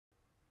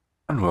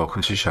And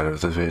welcome to Shadow of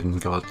the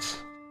Verdant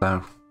Gods.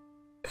 So,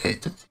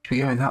 it doesn't seem to be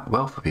going that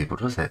well for people,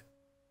 does it?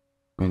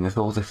 I mean, there's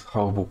all this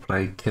horrible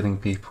plague killing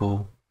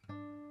people.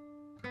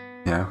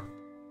 You know,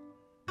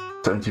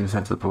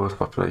 17% of the world's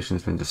population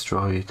has been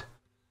destroyed.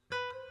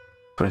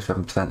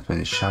 27% has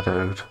been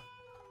shadowed.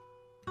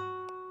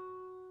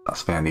 That's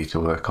something I need to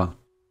work on.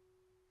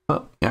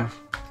 But, yeah.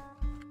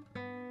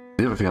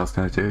 The other thing I was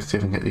going to do is see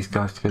if I can get these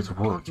guys to go to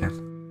war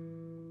again.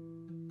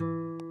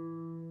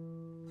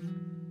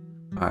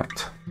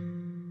 Right.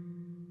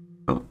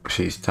 Oh,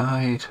 she's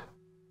died.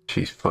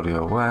 She's fully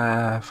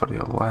aware,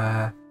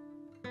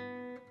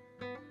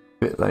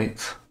 Bit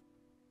late.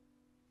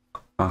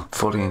 I'm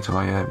fully into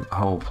my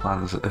whole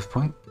plans at this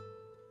point.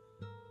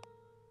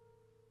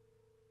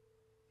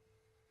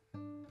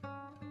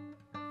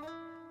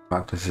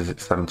 Magnus is at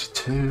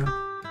 72.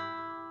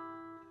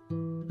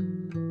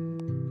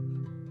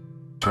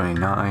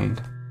 29.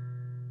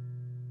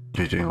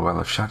 You're doing a Well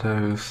of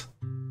Shadows.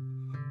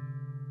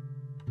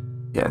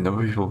 Yeah, a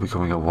number of people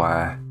becoming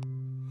aware.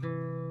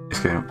 It's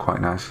going up quite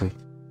nicely.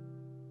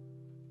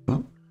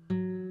 Oh.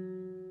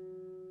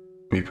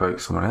 We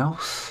broke someone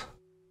else.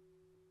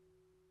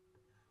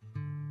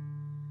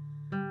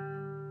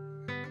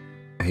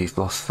 He's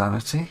lost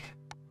sanity.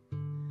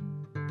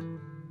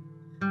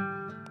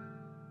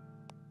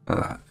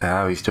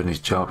 How he's done his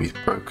job, he's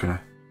broken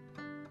her.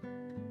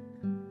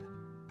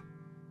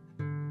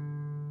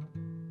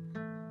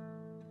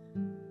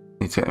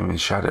 Need to get him in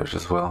shadows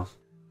as well.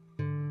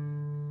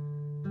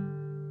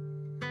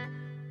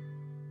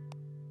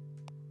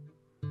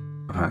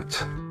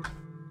 Right.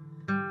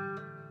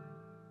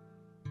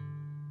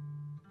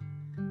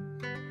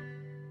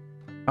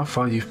 How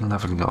far are you from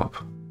leveling up?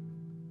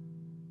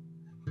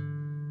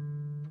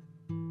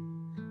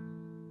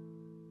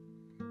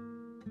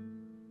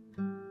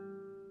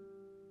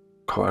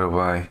 Quite a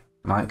way.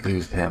 Might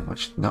lose him,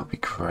 which would not be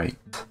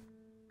great.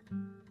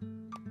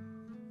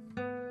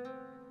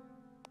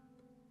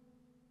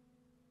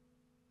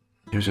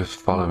 You're just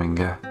following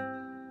her.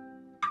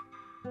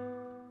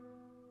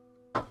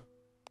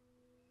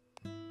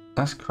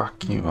 Let's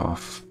crack you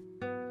off.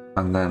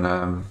 And then,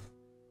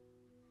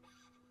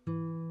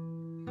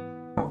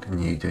 what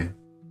can you do?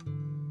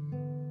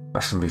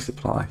 Weaponry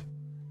supply.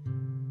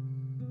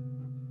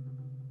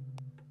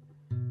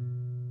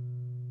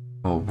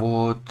 More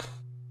wards.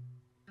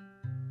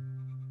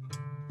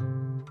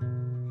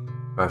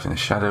 Driving the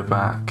shadow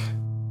back.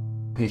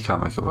 He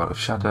can't make a Well of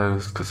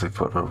Shadows because they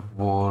put a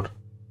ward.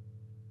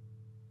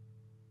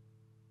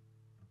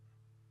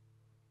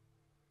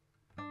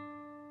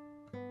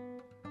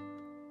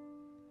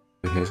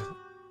 His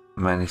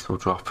menace will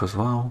drop as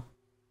well.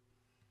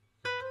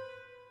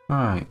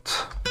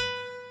 Right.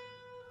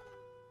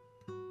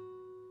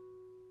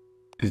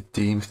 Is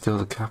Deem still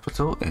the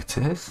capital? It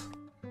is.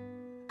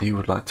 You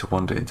would like to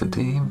wander into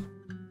Deem.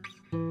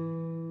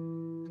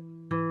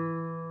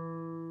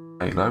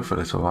 Lay low for a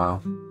little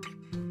while.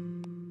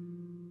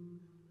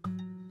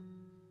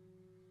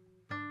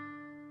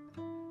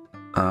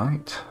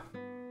 Alright.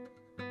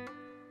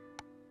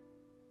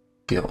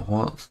 Guild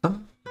wants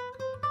them.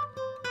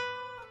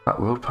 That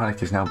world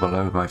panic is now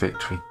below my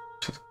victory,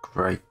 which is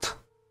great.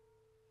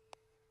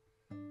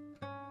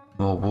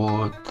 More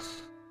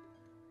wards.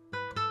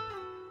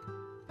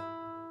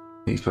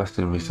 These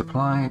rested and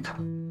resupplied.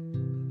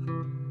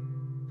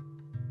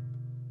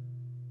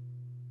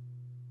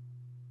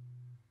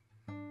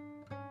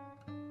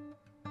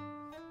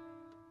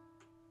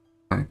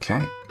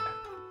 Okay.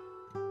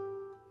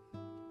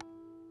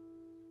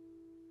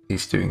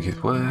 He's doing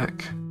his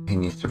work. He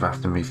needs to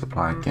rest and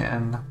resupply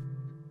again.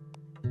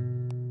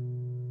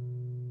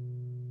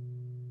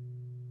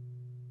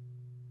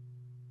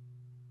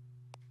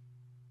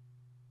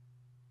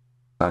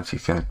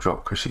 She's going to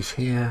drop because she's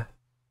here.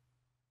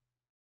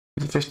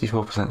 She's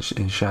 54%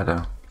 in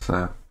shadow,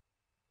 so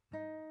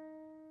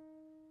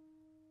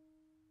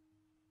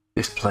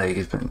this plague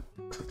has been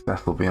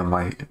successful beyond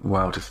my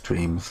wildest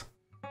dreams.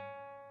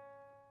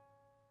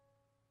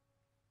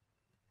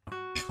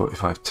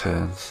 45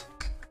 turns.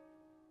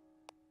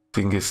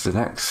 Thing is, the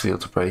next seal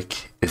to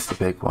break is the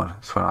big one.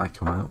 It's when I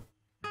come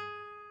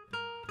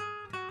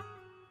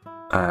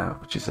out,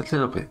 which is a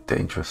little bit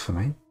dangerous for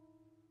me.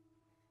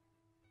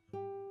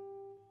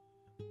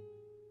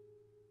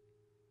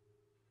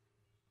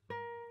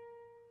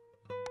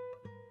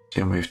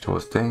 She'll move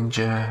towards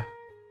danger.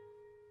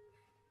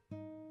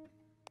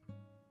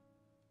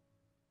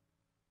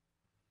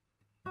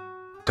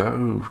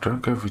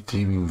 Don't go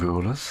redeeming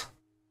rulers.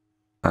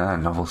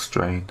 Novel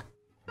strain.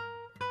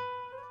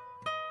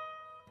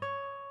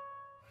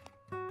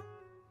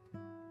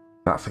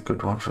 That's a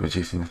good one for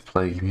reducing the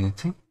plague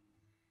immunity.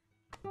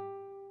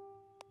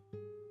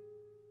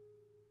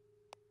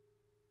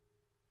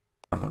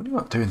 I'm only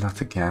not doing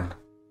that again.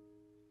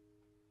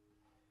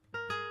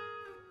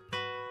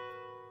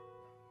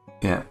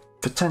 Yeah,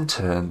 for 10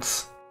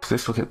 turns, because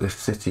this will get this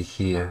city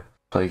here,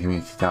 plague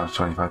immunity down to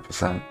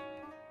 25%.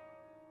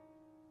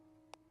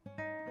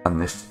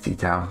 And this city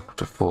down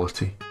to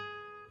 40.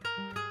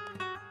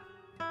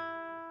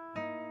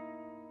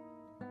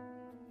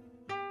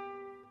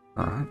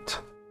 Alright,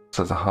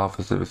 so the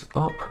harvester is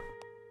up.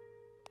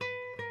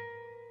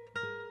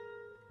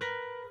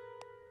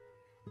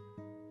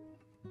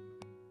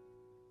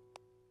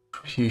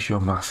 Use your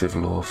massive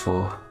law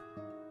for.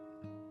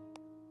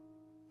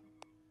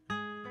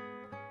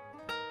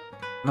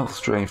 Not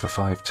strain for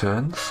 5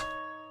 turns.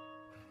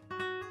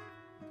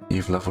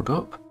 You've leveled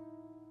up.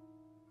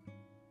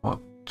 What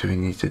do we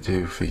need to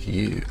do for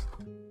you?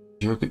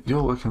 You're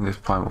working with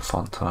this primal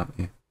font, aren't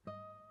you?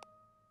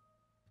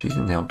 She's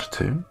in the Elder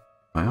Tomb.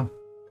 Wow.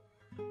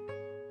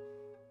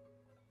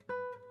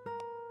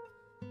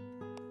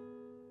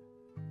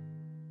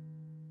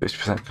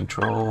 %50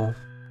 control.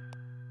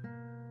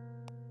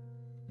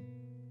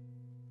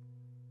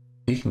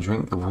 You can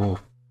drink the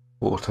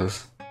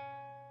waters.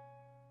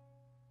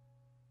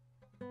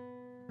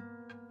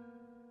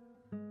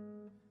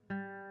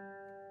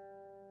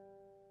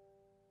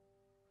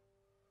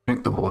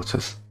 Drink the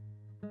waters.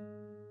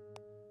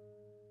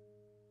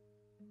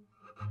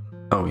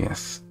 Oh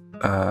yes.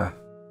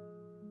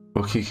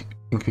 We'll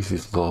increase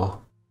his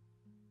law.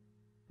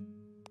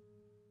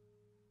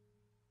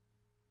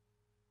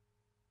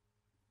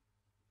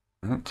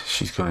 Right,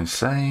 she's gone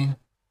insane.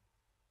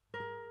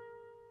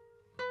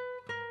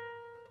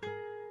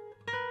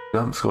 We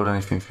haven't scored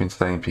anything for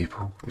insane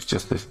people. It's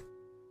just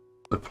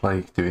the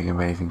plague doing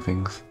amazing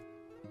things.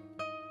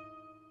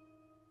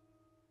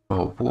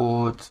 More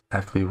wards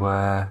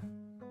everywhere.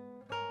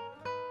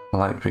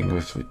 Lightbringer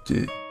was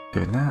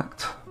doing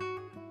that.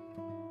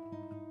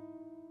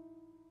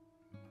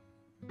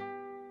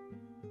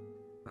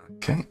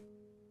 Okay.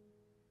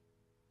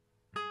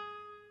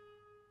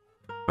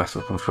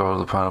 Vessel control of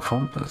the panel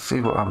font. Let's see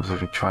what happens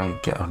if we try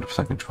and get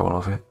 100% control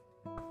of it.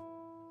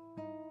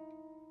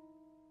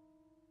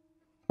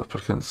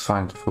 Applicants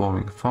find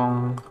forming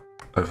Fong.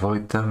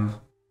 Avoid them.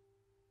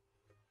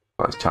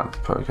 But his chance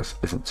of progress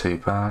isn't too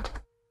bad.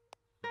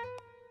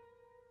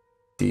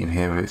 Dean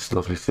here with its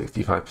lovely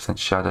 65%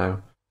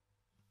 shadow.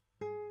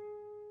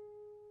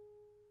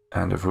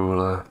 And a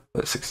ruler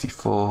at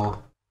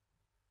 64.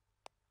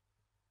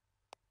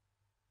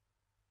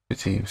 The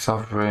team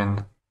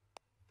sovereign.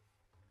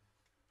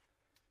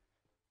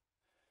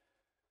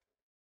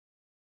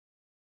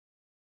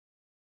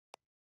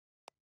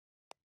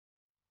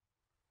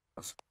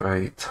 That's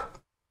great.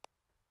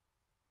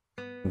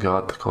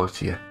 Guard the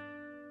courtier.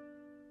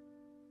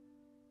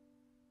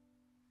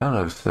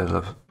 Hello,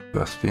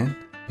 Sebastian.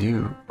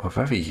 You are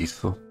very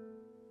useful.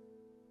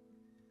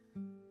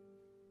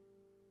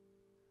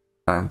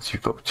 And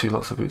you've got 2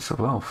 lots of boots of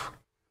wealth.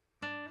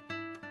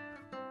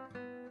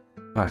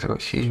 Right, I've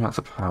got huge amounts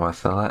of power,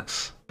 so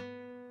let's...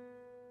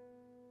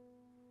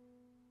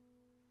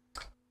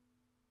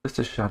 Just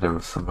a shadow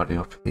of somebody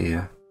up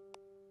here.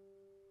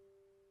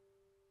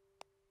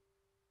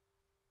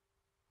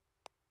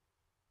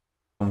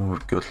 Someone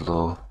with good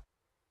law.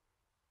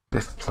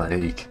 This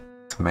plague,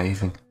 it's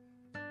amazing.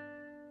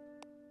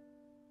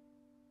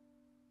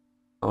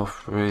 Or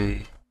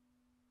 3.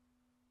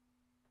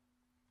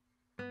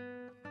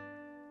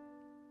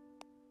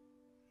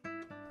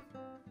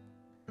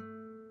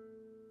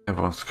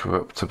 Everyone's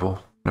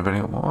corruptible. I've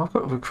got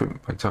a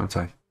recruitment point, haven't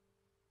I?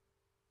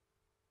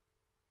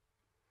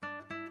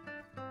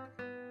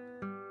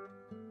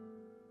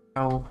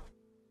 How?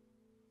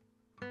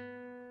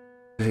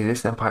 See,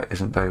 this empire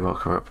isn't very well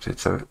corrupted,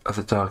 so as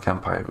a dark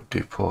empire it would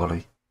do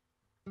poorly.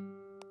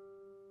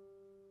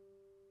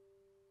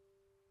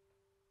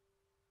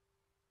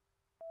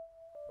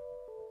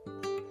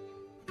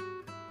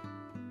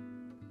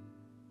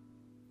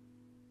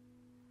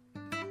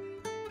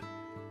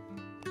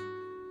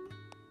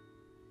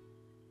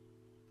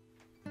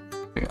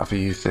 I've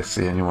used this,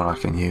 the only one I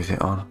can use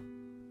it on.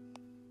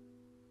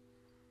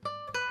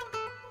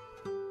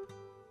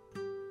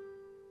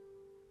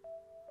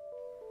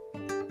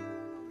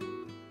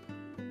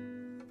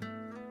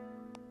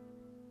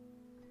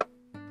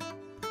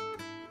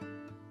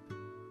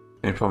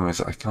 The only problem is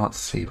that I can't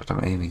see what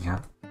I'm aiming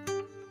at.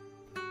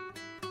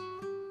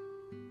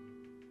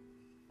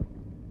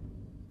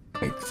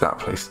 Makes that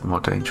place more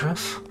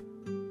dangerous.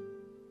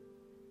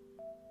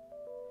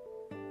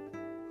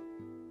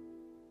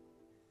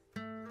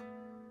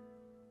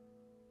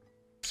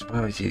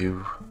 Where are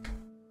you?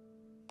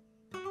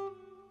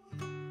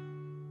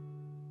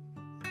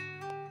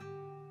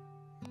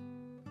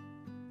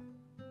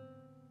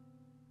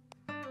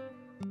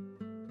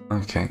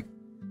 Okay.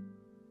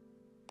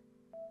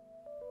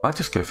 I'll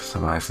just go for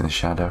some eyes in the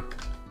shadow.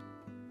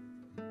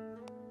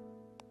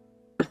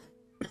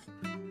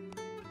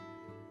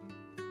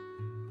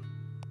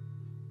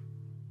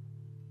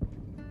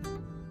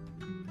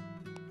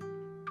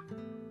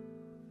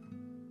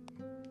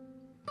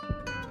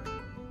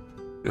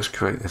 Just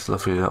create this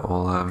lovely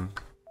little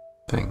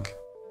thing.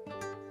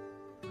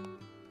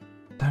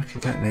 Now we can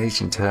get an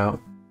agent out.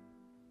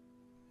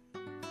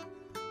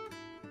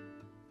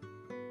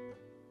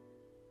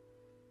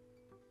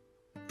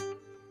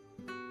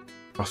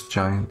 Frost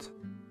Giant.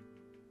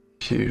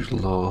 Huge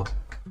law.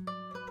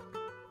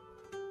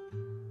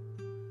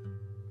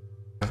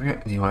 I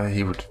forget anywhere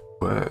he would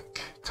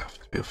work. It'd have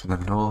to be up in the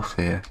north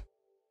here.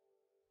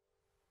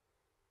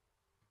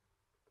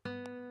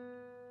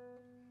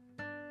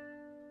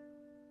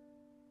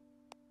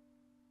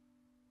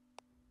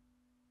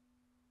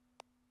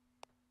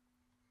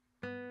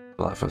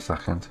 that for a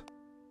second.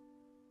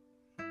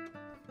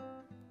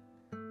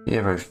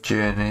 Hero's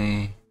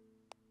Journey.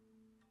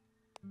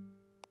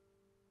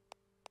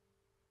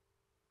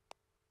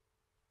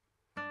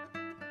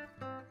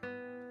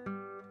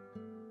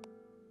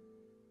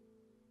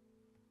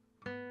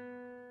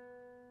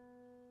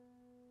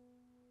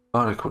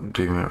 Oh, it couldn't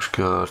do me much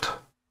good.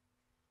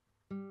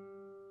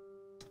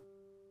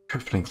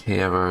 Crippling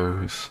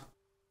Heroes.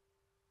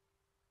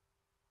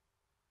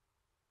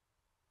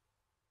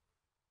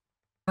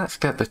 Let's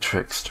get the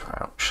Trickster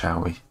out,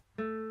 shall we?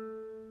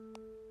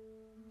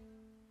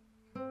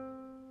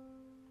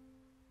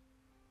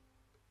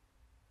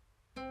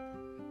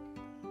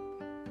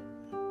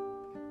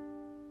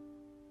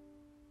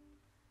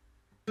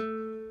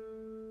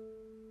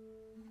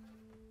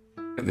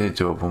 Get the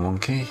Adorable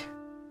Monkey.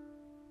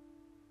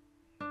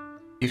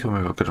 You can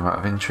move a good amount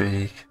of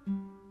intrigue.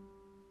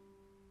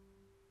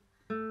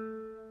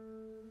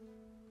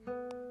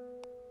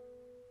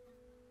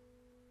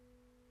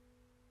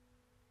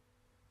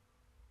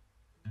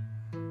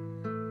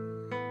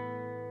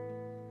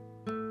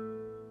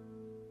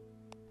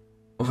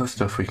 Other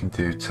stuff we can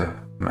do to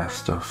mess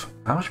stuff.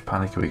 How much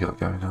panic have we got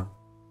going on?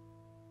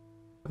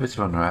 A bit of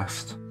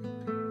unrest.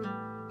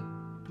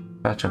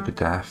 Fair chunk of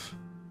death.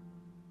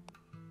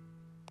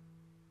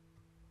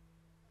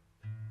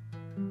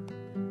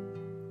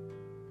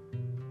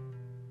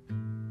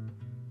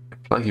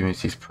 Plague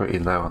immunity is pretty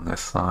low on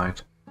this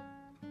side.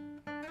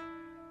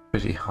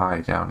 Pretty high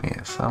down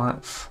here, so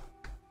let's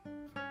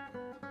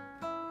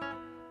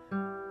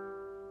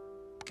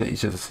get you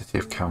to the city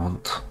of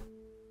Camont.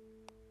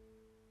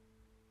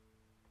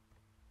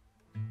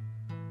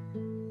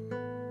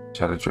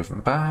 Shadow driven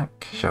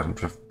back, Shadow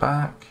driven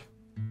back.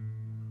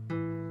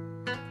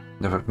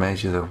 Never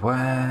made you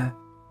aware.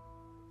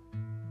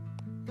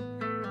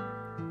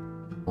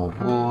 More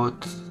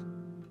woods.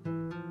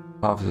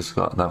 Harvest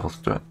got level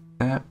strength.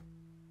 Yep.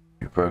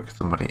 You broke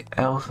somebody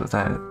else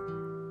without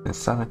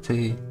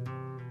insanity.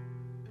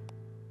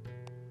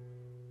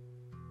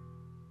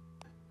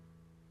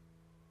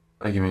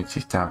 Plague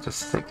immunity's down to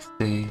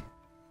 60.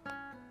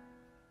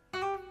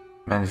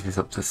 Menace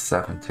up to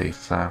 70,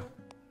 so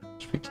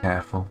just be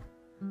careful.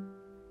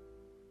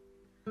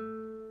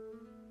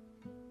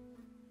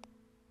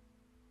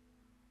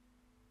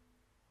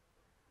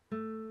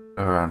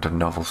 Around a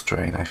novel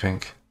strain, I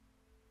think.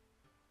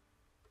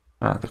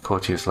 The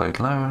courtier's laid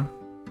low.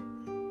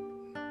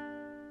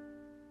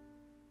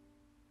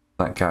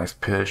 That guy's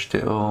purged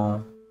it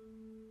all.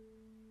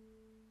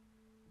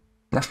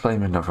 Let's play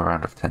him another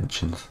round of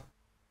tensions.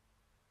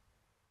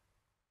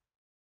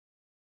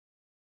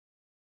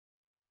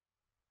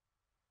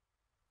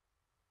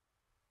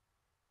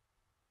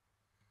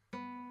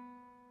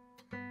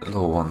 The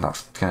little one,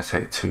 that's going to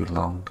take too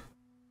long.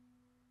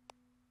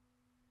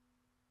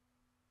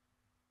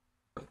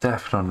 But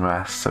death and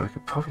unrest, so we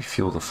could probably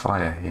fuel the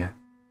fire here.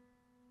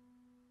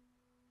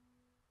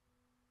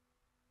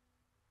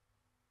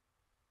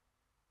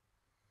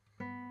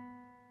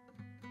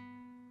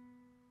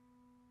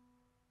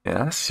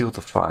 Yeah, let's fuel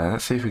the fire.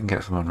 Let's see if we can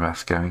get some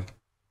unrest going.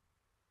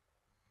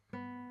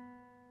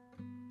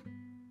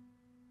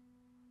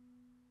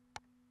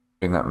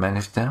 Bring that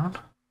menace down.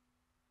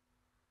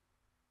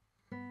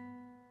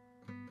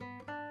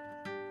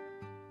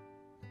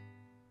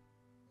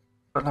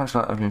 But nice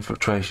amount of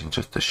infiltration,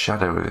 just the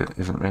shadow of it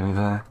isn't really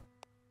there.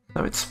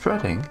 No, it's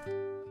spreading.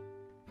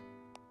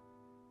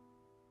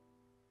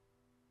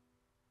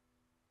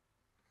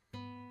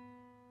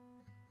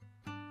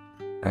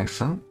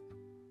 Excellent.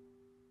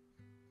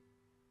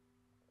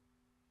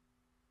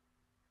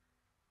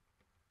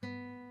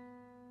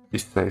 He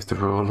saves the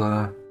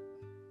ruler.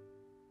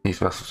 These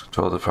vessels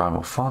control the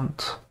primal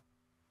font.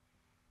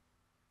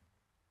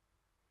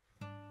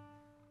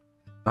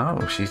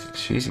 Oh,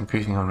 she's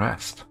increasing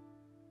unrest.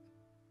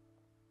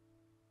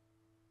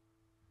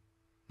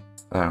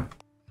 So,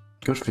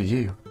 good for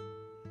you.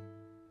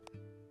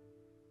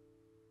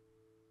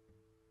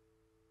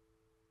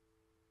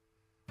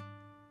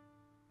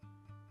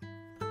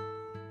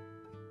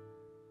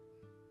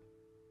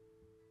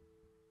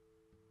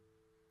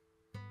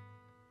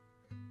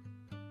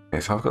 Okay,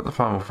 so I've got the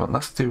primal font.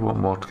 Let's do one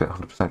more to get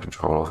 100%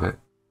 control of it.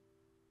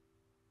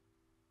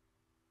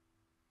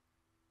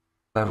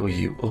 Level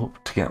you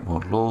up to get more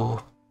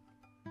lore.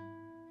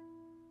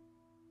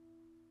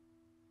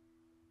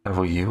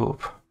 Level you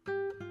up.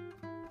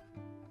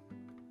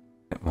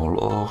 Get more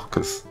lore,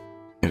 because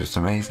you're just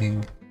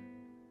amazing.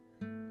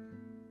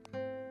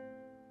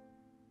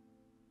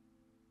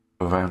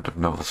 A round of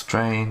novel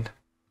strain.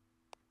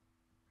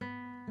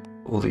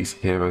 All these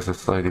heroes are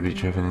slowly be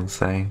driven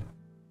insane.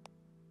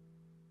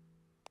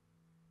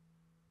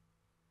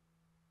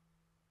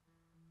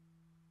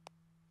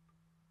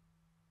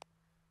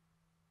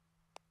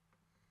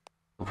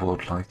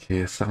 Award like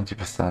here,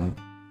 70%.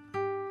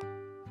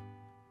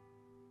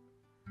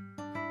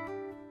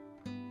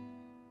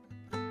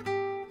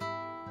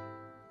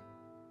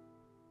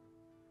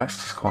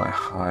 Rest is quite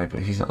high,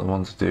 but he's not the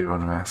one to do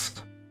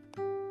unrest.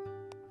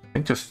 I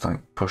think just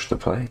like push the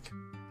plague.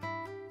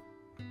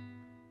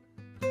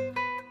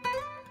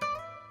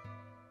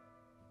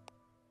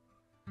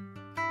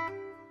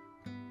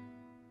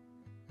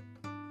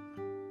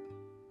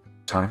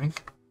 timing.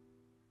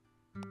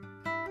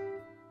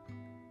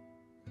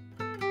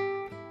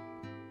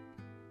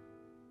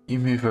 You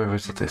move over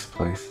to this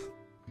place.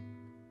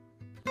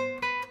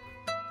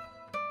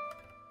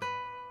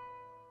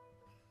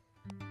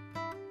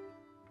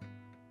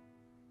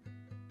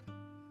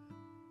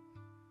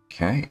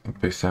 Okay,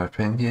 boost our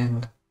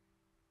opinion.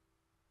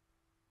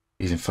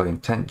 Using full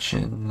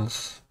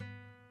intentions.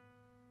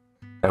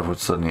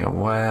 Everyone's suddenly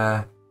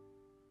aware.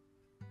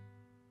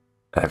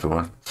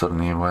 Everyone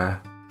suddenly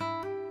aware.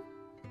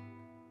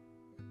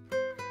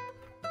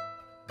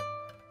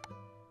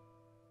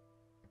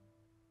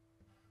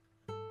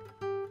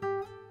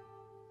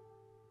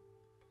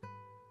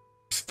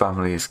 His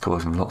family is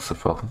causing lots of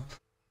problems.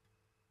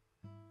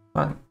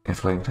 Right,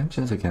 inflamed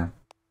tensions again.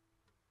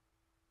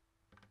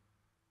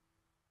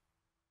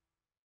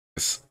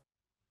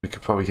 We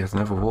could probably get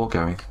another war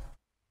going.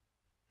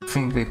 I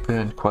think they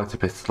burned quite a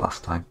bit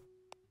last time.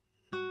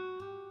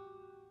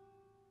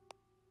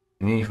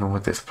 And even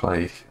with this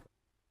plague,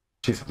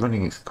 she's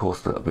running its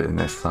course a little bit in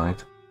this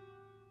side.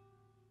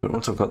 But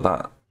once I've got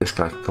that, this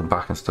guy can come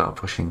back and start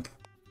pushing.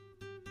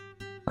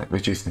 Like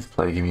reducing his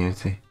plague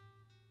immunity.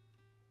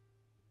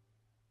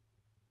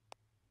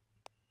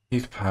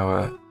 Use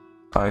power,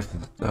 eyes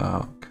in the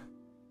dark.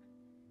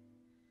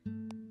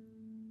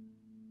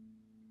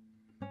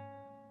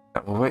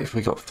 We'll wait if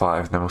we got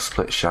 5, and then we'll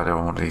split Shadow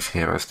on one of these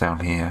heroes down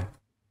here.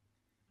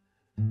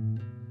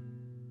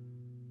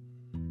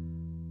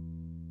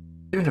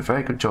 Doing a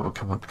very good job of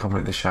coming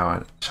with the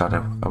Shadow.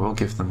 I will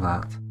give them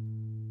that.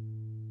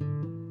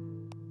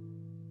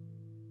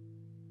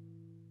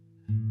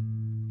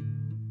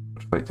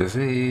 Fight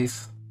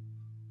disease.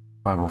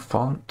 Primal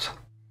font.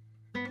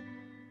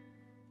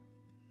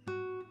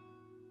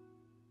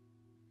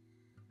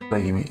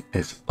 Plague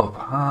is up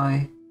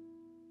high.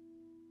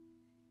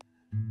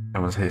 No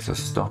one's here to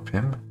stop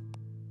him.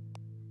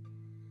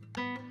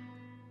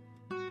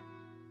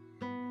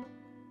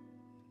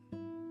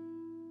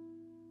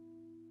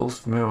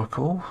 Pulse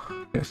Miracle.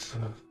 Yes.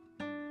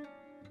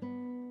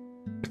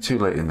 We're too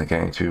late in the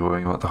game to be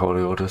worrying about the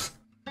Holy Orders.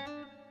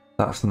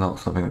 That's not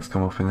something that's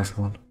come up in this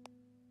one.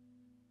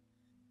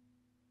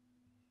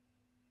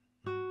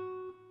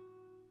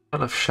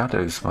 Well, of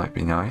Shadows might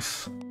be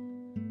nice.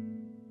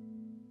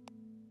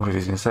 With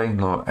his Insane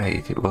Law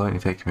 8, it will only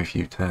take him a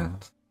few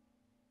turns.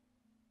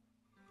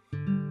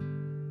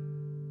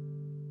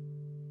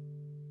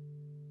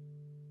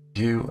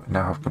 You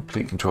now have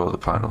complete control of the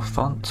Primal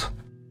Font. So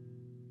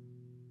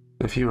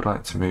if you would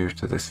like to move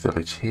to this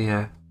village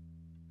here,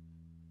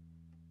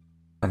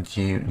 and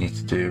you need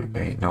to do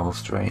a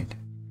Knowles Drain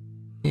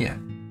here.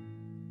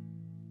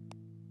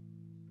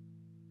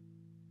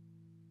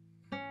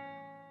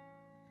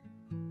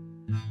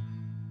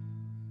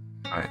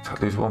 Right, I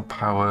lose 1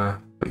 power,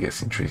 but it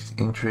gets increased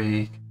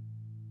intrigue.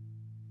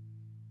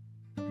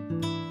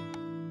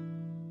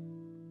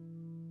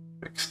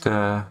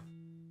 Trickster.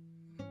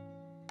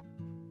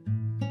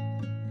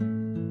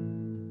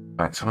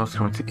 Right, someone's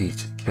going to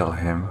eat, kill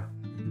him.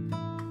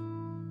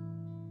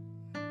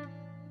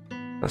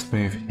 Let's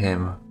move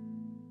him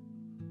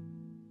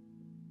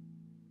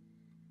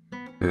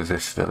to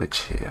this village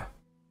here.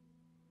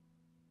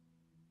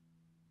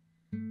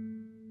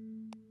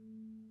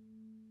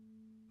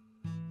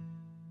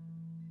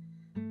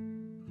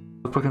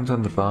 The Brigham's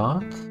under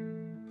Bards.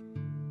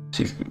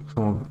 She's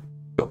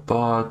got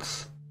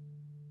Bards.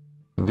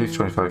 Can do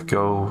 25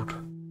 gold.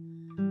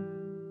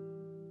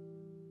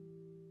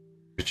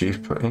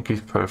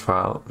 Increase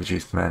profile,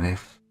 reduce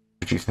menace.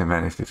 Reducing the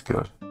menace is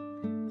good.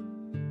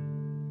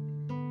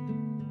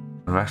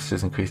 Rest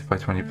is increased by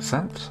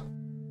 20%.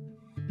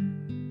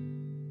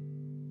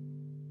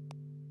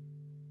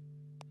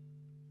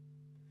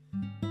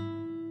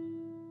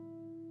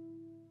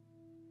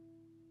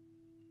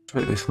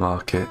 Let's this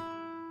market.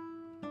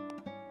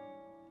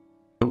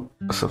 Oh,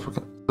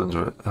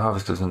 the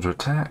harvester's under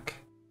attack.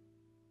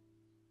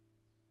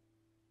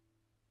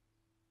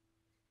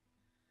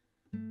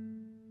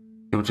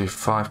 He would do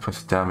 5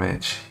 points of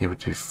damage. He would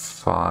do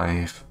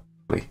 5.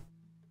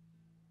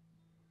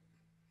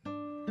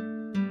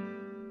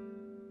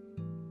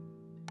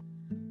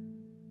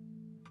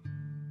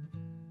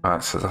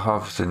 Alright, so the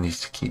harvester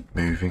needs to keep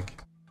moving.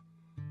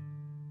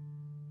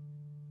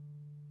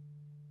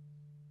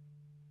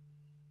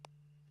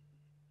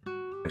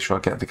 Make sure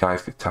I get the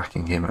guys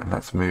attacking him and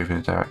let's move in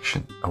a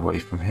direction away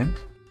from him.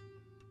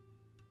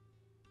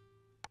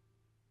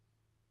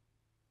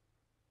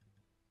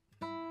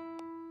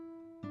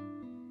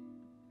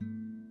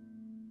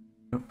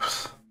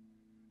 Oops.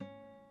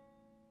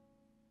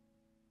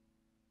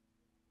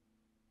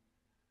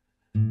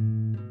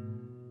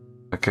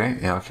 Okay,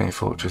 the Arcane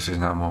Fortress is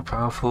now more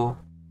powerful.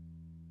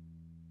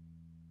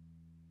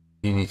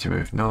 You need to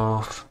move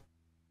north.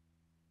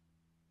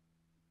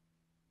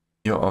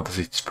 You're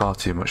obviously far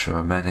too much of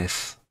a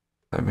menace.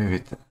 So move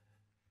it.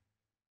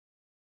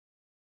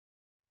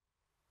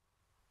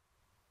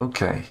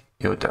 Okay,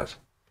 you're dead.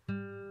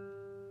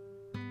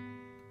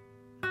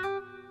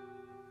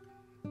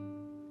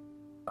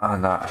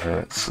 And that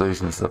hurts,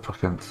 losing the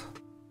supplicant.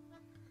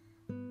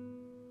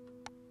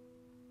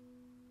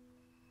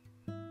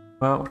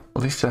 Well,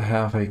 at least I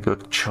have a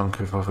good chunk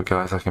of other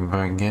guys I can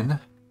bring in.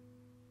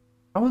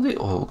 How are the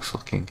orcs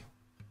looking?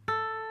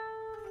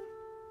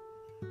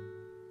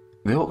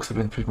 The orcs have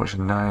been pretty much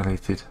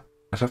annihilated.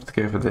 I'd have to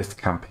go for this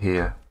camp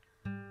here.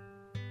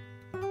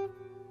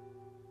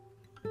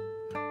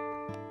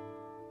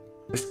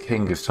 This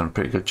king has done a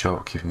pretty good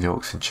job keeping the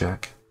orcs in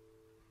check.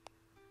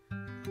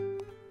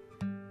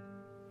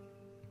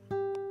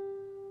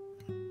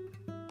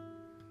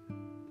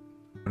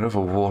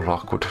 Another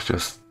warlock would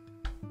just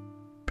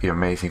be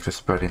amazing for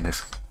spreading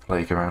this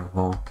plague around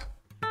more.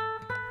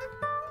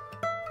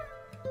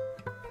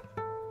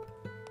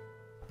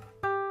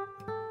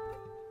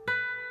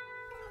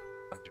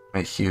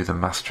 Make you the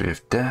mastery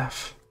of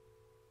death.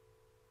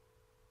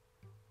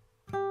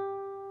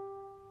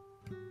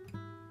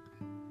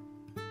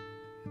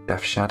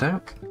 Death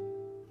Shadow.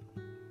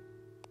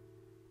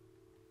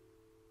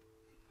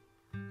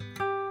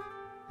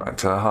 Right,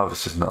 so our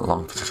harvest is not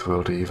long for this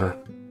world either.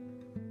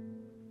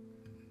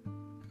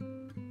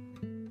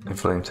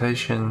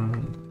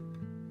 Inflammation.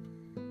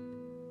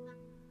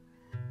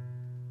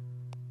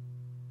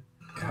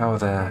 How are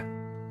there?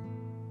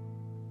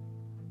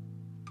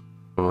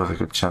 Oh, there's a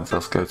good chance they'll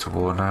go to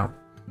war now.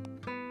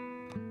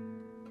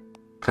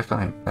 Click on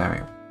him. There we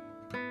go.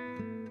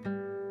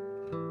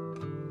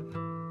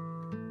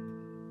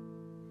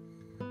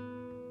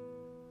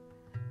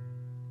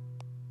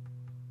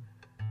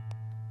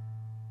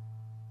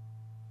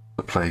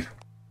 The plague,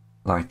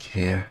 like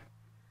here.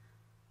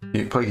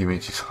 The plague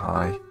immunity is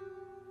high.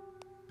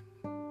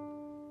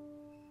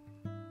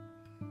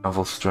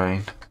 Novel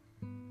strain.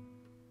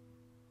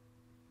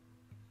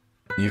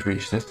 You've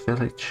reached this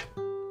village.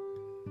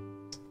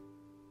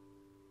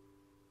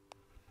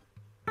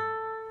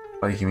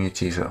 Plague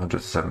immunity is at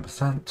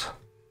 107%.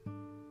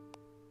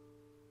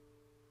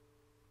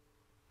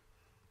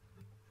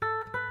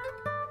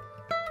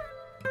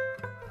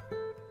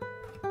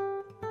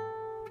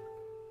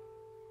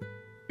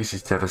 This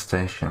is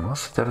devastation.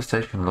 What's the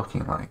devastation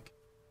looking like?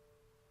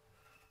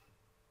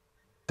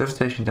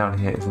 Devastation down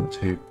here isn't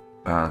too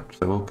bad,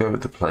 so we'll go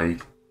with the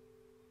plague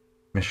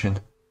mission.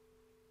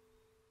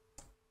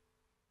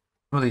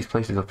 Some of these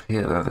places up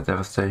here though, the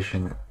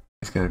devastation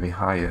is going to be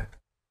higher.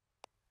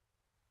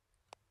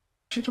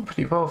 She's done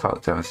pretty well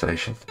without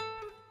devastation.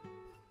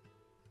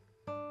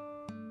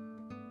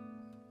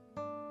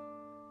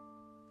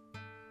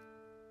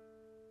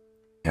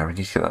 Yeah, we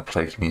need to get that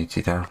plague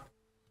community down.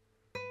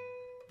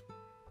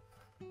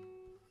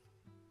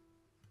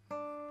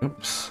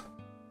 Oops.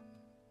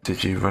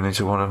 Did you run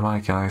into one of my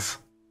guys?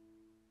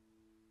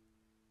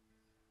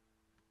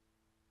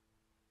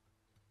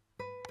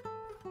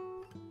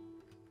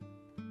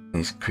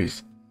 He's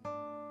increased.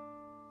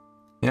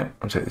 Yep,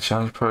 I'll take the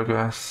challenge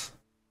progress.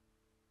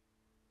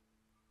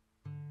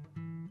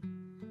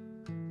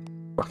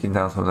 Locking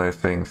down some of those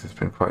things has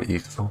been quite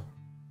useful.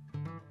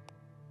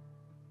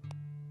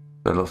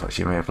 So it looks like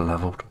she may have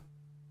leveled.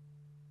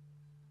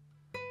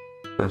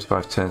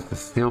 75 turns to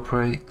steel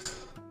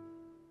breaks.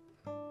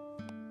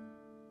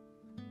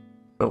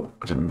 Oh,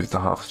 I didn't move the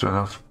harvester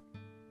enough.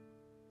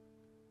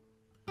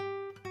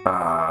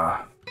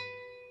 Ah.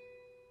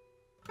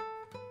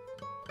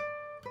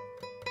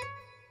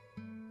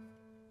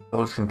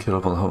 Those can kill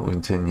up on the hunt will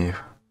continue.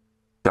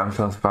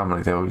 Damsel's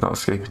family, they will not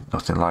escape,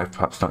 not in life,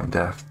 perhaps not in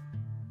death.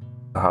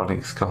 The howling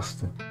is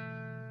costing.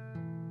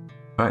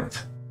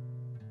 Right.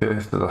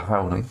 Birth of the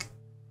howling.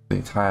 The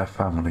entire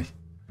family.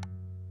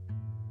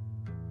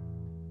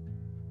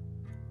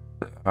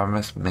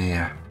 Aramis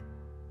Mia.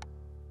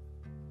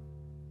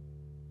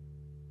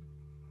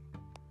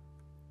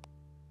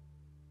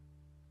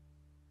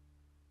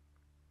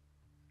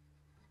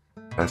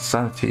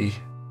 Sanity.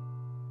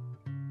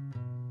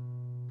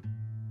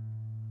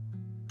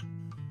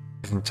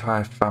 His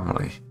entire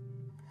family.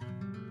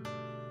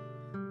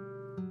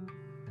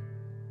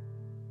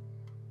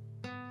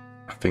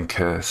 I've been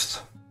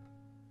cursed.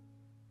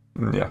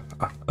 Yeah.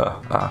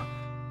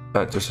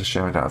 Just a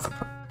shame I don't have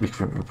the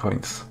recruitment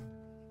points.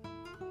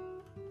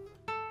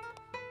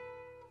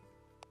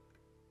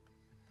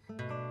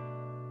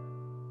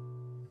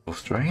 Full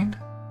strain.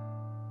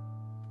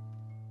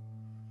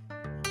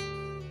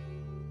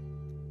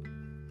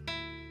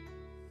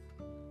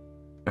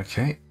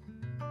 Okay.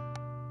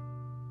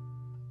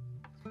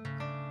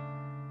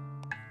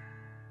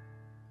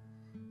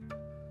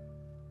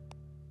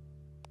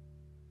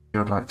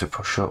 You'd like to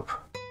push up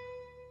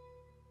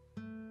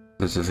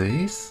the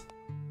disease?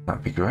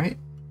 That'd be great,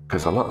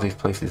 because a lot of these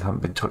places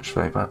haven't been touched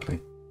very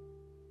badly.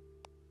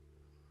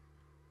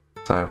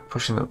 So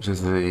pushing up the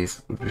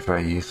disease would be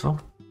very useful.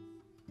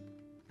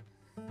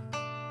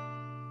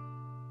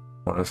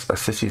 Well, a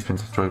city's been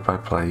destroyed by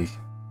plague.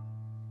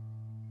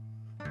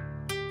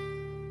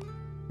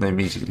 They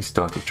immediately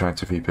started trying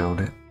to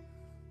rebuild it.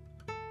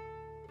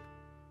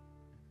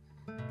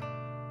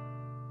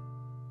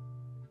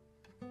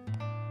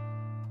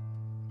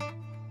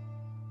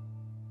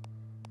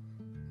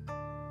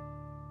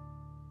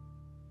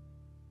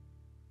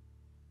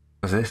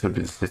 This would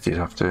be the city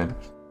after,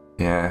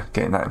 yeah,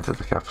 getting that into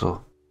the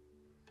capital.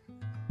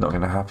 not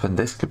going to happen.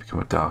 This could become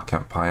a dark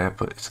empire,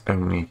 but it's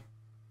only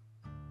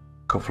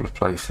a couple of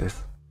places.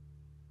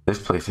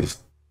 This place is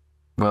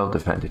well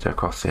defended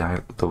across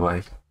the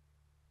way.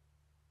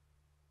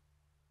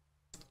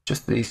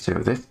 Just these two.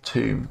 This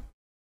two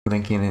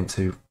linking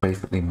into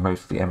basically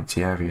mostly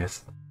empty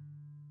areas.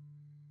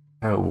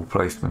 Terrible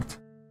placement.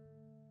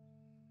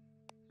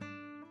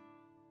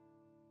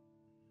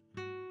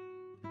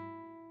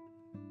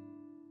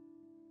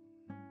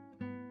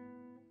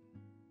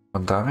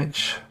 One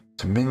damage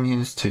to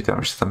minions, 2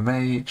 damage to the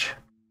mage.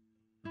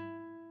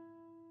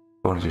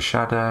 400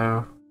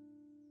 shadow.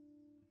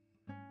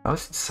 How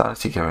is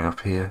insanity going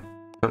up here?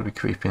 Gotta be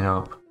creeping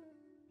up.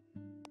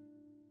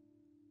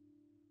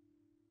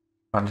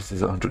 Madness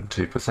is at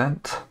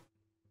 102%.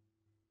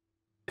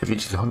 If it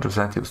reaches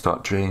 100%, it will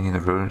start draining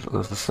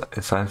the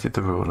insanity of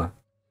the ruler.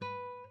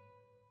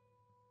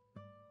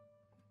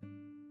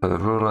 So the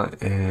ruler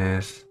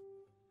is...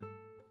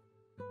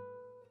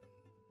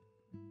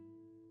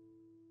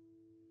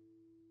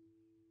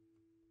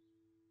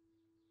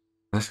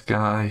 this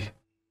guy,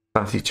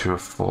 sanity 2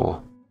 of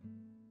 4.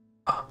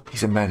 Oh,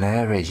 he's a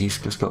Menere, he's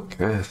just got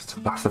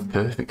cursed. That's a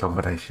perfect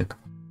combination.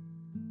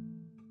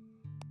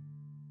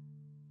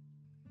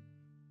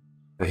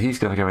 So he's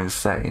going to go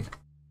insane,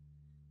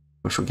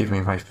 which will give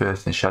me my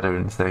first in Shadow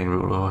Insane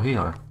ruler or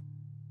healer.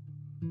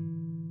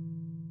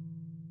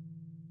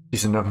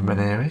 She's another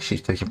Menere,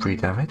 she's taking 3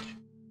 damage.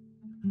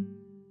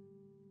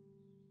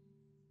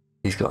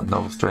 He's got a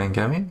novel strain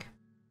going.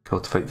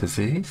 Cultivate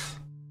Disease.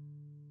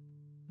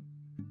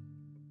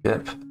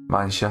 Yep,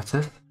 Mind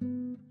Shattered.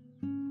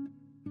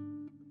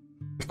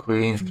 The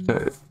Queen's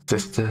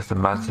sister, the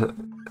Mad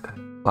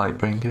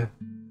Lightbringer.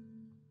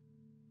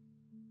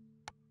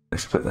 They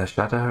split their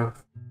shadow.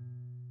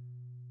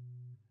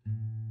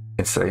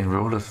 Insane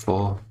rulers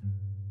fall.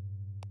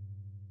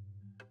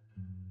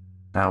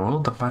 Now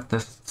will the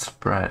madness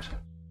spread?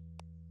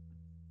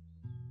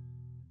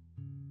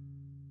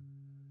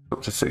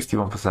 Up to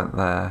 61%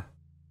 there.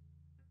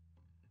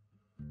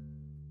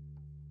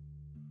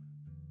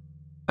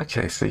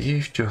 Okay, so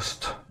you've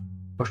just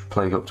pushed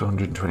Plague up to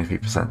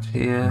 123%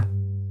 here.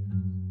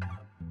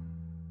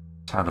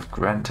 Town of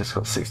Gwent has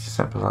got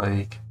 60%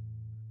 Plague.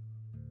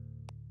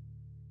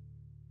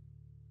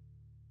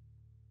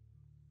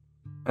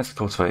 Let's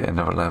cultivate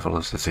another level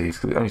of disease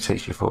because it only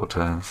takes you 4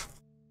 turns.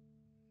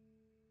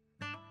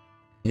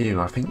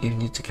 I think you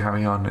need to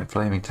carry on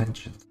inflaming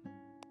tensions.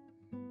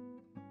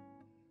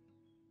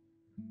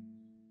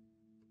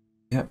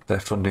 Yep, they're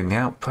funding the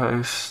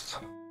outpost.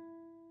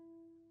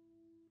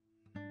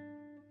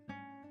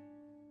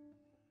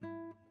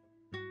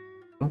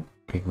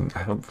 We can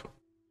help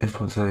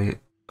influence the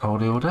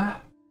Holy Order.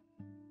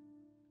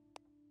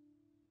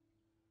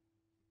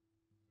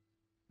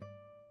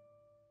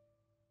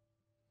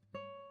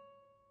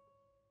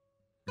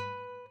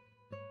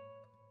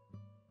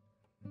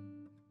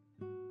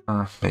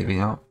 Maybe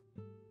not.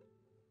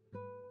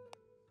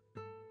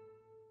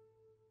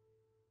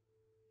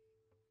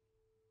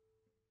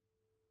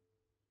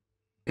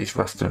 Each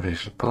Western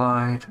is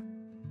applied.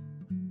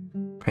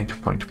 Paint a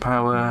point of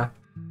power,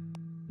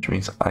 which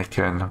means I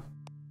can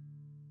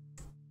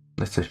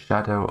lift a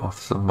shadow off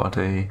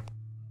somebody.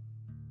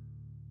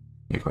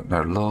 You've got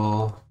no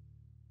law.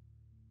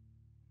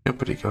 You're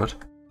pretty good.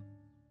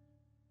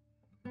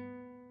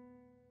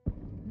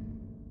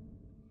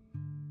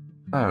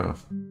 Oh,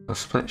 a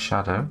split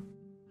shadow.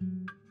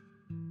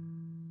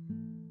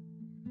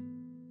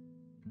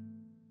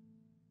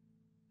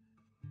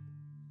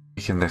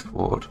 Weaken this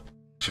ward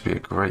should be a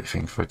great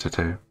thing for it to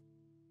do.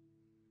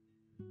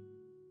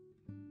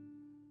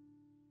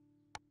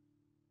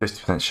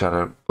 50%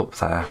 shadow up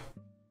there.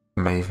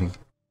 Amazing.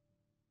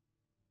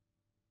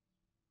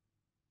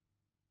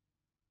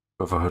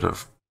 Brotherhood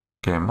of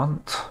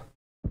Guillemont.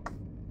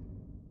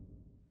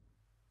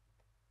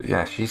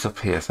 Yeah, she's up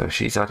here, so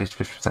she's added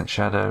 50%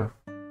 shadow.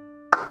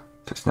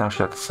 So it's now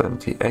shadow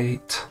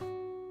 78.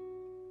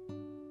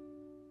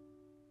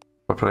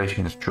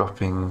 Population is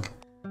dropping.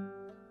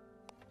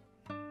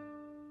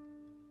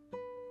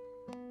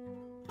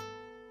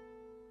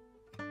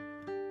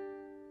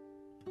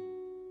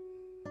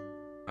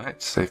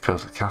 Right, so they've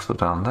built a castle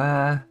down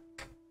there.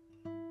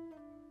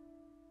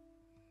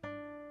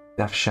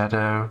 Death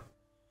Shadow.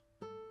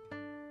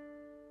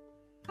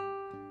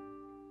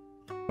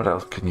 What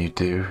else can you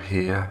do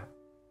here?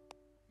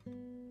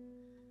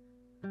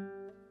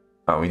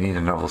 Oh, we need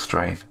a novel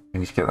strain.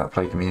 We need to get that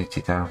plague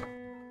immunity down.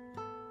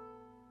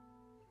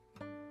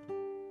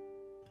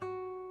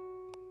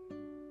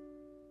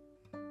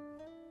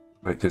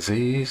 Great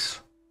disease.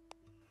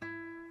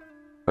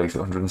 Plague's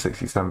at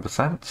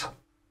 167%.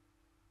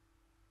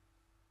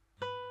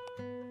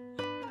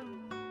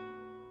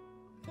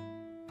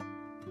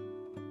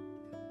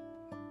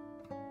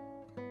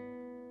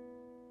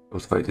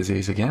 Cultivate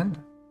disease again.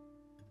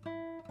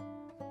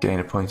 Gain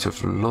a point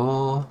of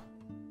law.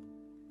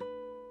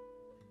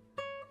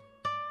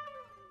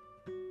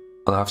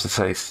 I'll have to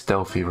say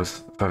Stealthy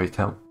was very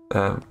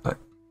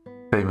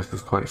famous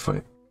was quite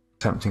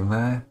tempting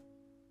there.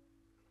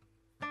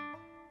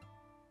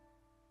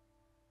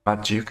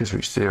 Mad Duke has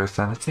reached 0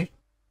 sanity.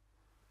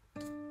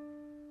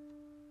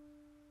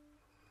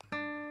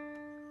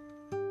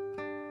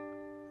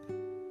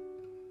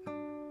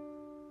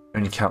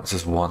 Only counts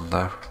as 1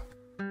 though.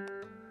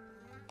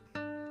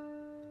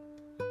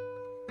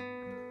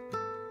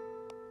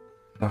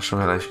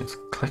 National relations.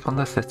 Click on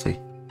the city.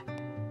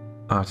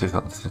 Oh, it is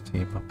on the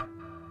city.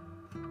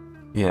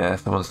 Yeah,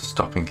 someone's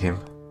stopping him.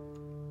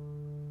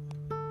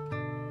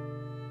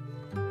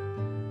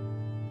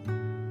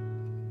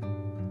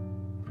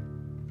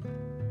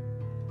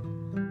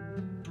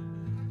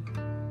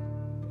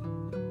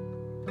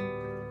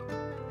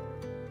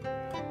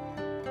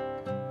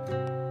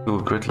 Ooh,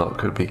 gridlock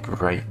could be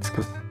great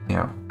because, you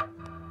know,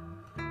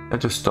 it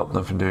just stop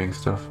them from doing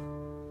stuff.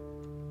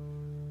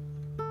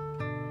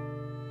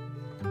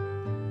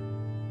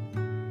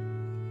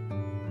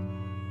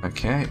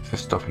 Okay,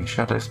 just stopping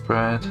shadow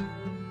spread.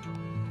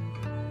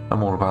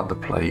 I'm all about the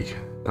plague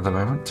at the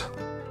moment.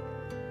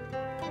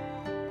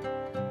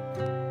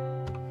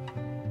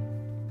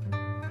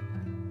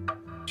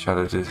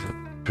 Shadows is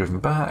driven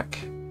back.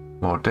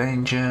 More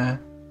danger.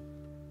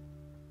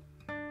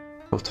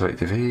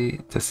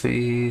 Cultivate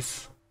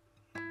disease.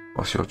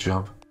 What's your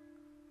job?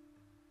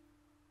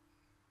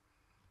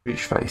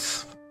 Reach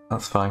face.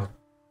 That's fine.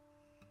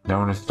 No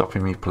one is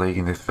stopping me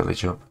plaguing this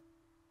village up.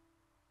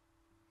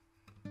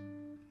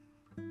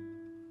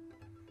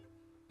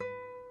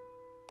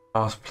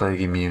 Fast plague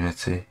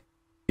immunity.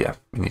 Yeah,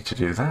 we need to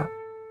do that.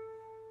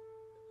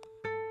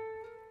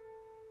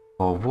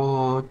 More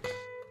wood.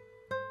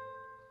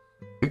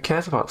 Who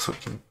cares about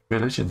switching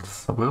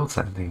religions? The world's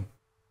ending.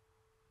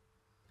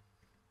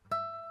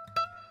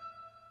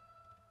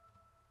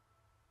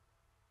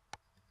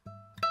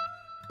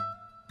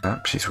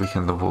 Yep, she's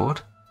weakened the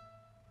ward.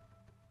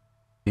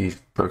 He's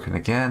broken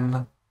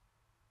again.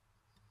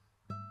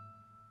 A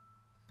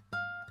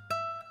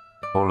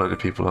whole load of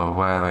people are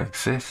aware they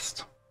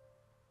exist.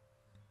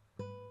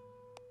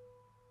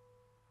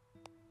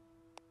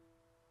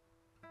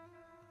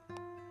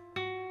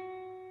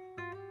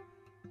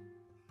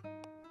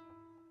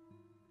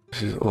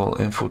 This is all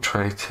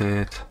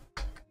infiltrated.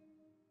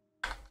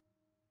 I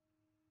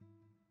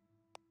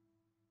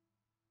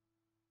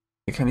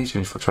think I need to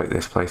infiltrate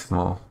this place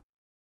more.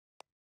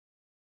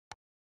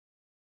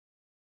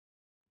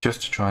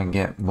 Just to try and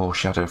get more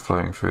shadow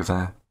flowing through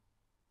there.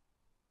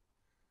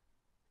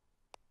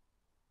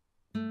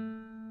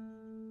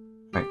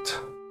 Right.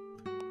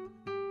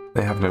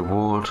 They have no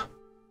ward.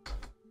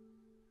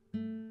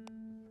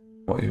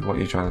 What are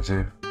you trying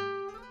to do?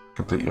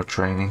 Complete your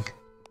training.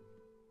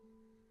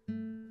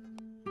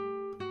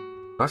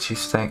 Actually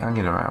staying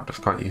hanging around is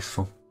quite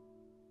useful.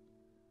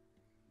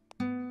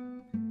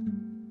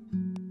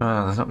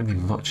 There's not really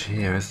much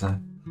here, is there?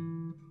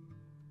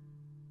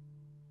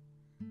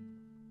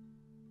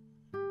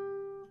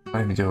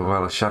 I only do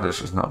well as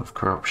shadows was not of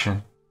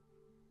corruption.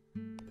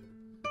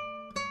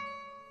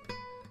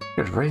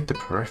 Could raid the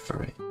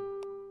periphery.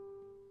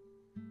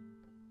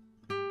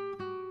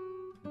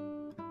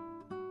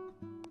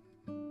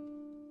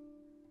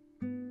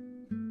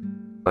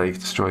 Plague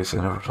destroys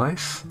another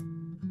place.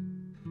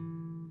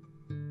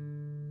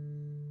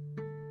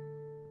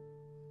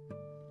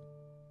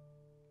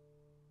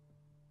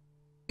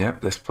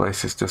 Yep, this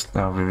place is just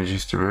now been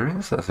reduced to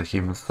ruins. There's a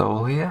human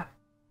soul here.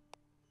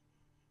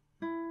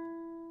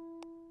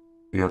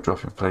 We are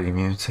dropping plague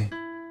immunity.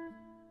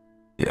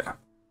 Yeah.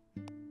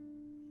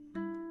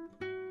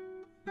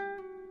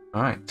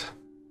 Alright.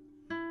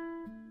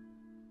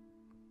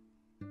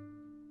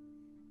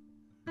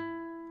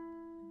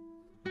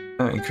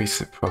 Increase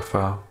the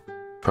profile.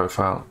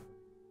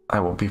 I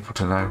want people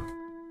to know.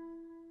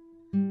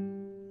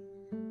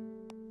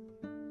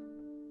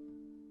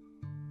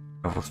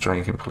 Novel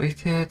strain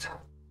completed.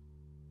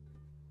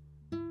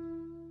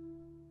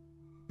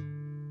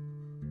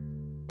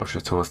 Push her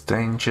towards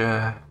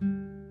danger.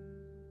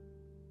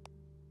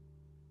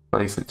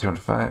 Place at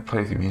 205.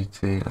 Plague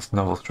immunity. That's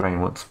novel strain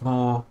once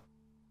more.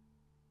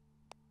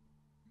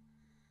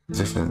 This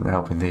isn't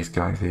helping these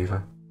guys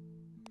either.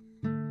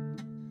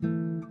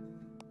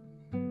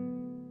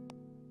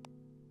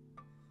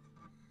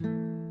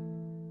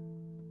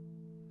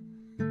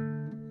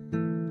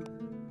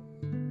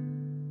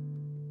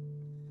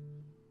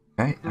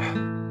 Okay.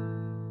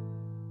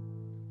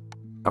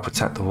 I'll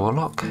protect the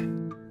warlock.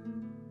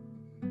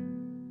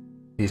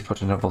 He's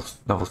put a novel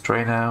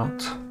strain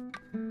out.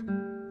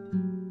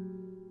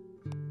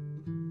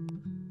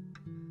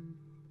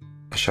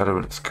 A shadow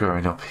is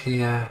growing up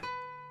here.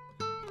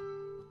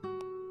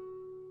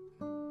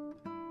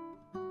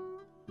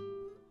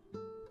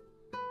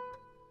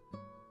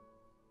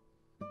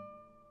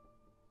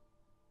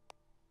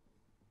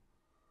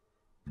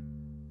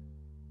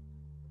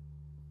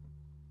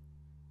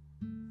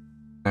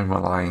 No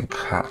more lying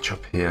patch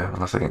up here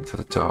unless I get into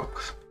the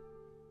docks.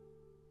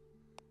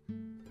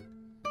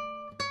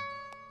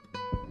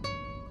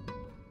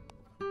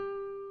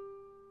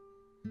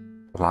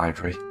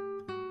 Library.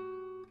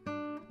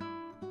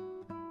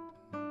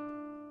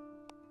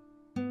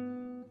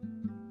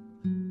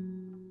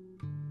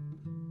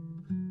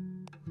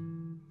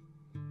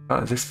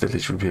 This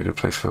village would be a good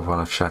place for a Well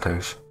of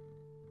Shadows.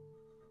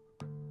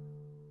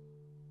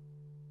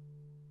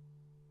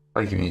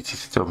 Plague immunity is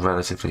still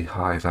relatively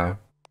high though.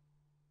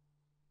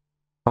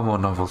 One more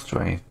novel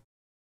strain.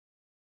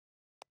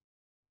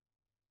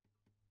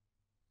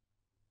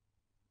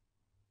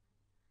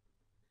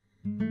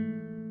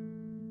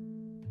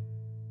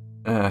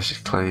 She's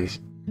clearly...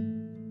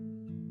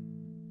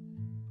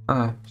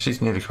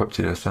 she's nearly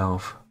corrupted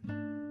herself.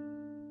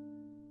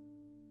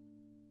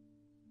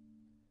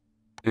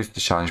 Use the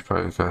challenge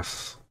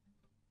progress.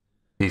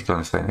 He's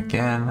gonna say it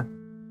again.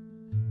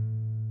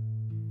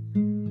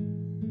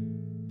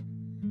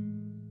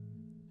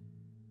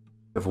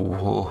 Civil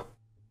War.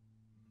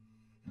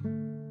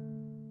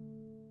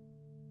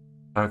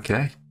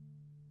 Okay.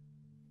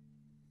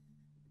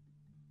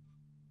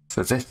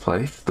 So this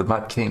place, the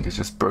Mad King, has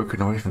just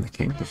broken away from the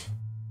kingdom.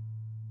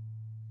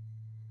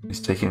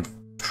 He's taken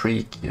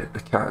two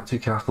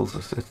castles,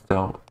 a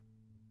citadel,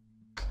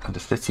 and a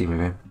city with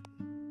him.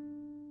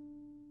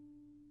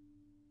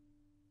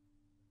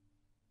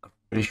 I'm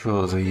pretty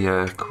sure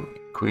the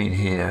queen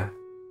here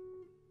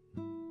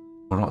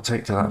will not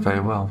take to that very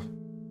well.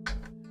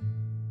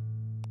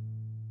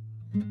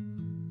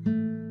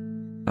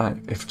 Right,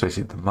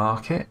 infiltrated the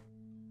market.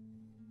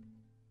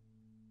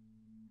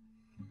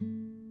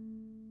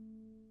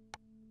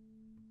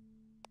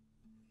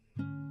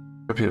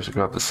 Should be able to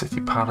grab the city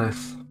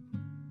palace.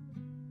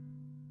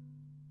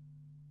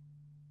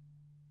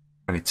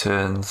 When he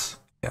turns,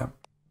 yeah.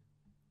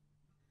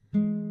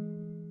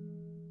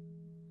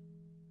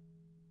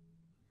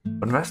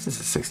 Unrest is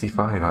at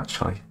 65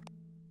 actually.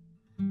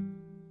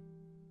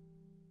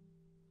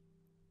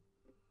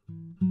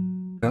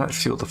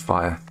 Let's fuel the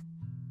fire.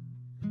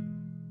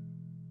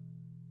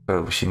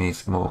 So she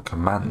needs more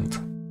command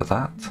for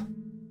that.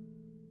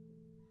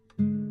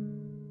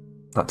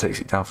 That takes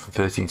it down from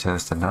 13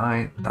 turns to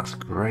 9. That's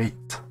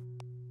great.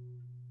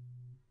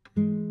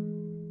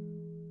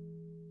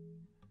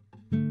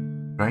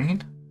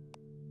 Rain.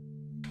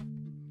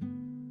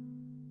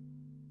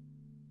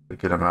 A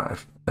good amount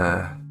of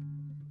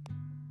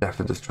death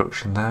and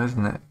destruction there,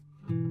 isn't it?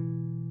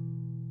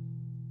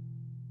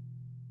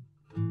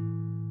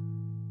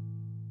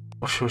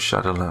 What's your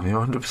shadow level?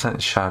 You're 100%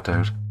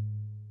 shadowed.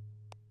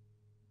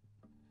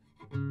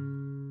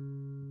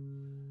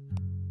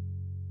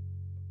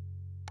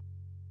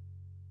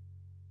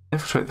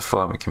 Infiltrate the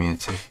farming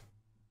community.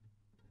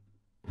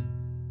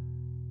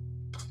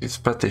 You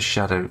spread this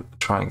shadow,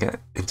 try and get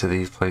into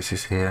these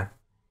places here.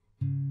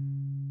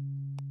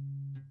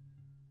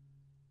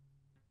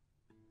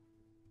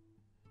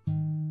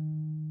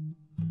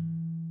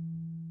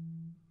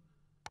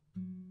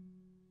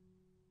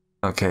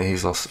 Okay,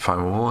 he's lost the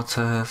Primal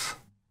Waters.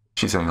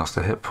 She's only lost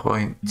a hit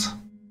point.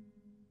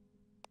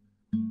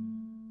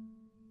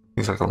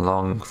 He's like a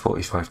long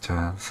 45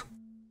 turns.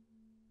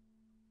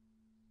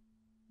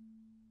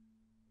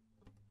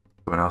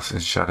 Everyone else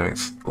is shadowing,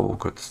 all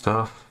good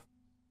stuff.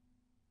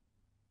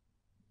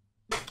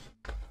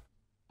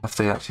 Have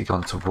they actually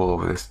gone to war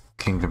with this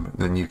kingdom,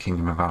 the new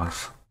kingdom of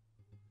Alice?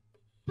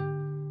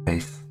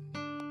 Ace.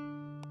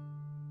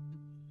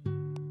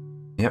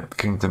 Yep,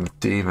 Kingdom of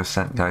Diva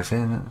sent guys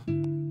in.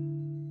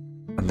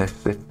 And this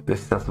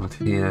settlement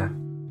here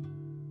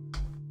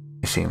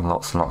is seeing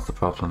lots and lots of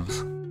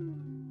problems.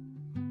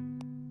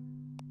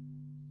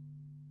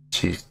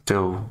 She's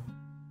still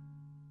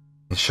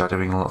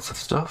shadowing lots of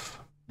stuff.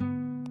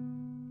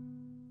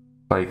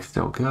 Plague's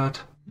still good.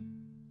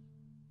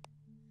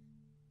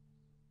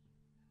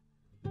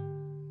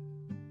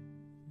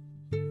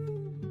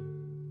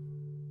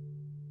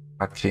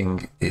 Mad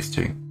King is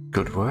doing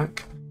good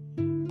work.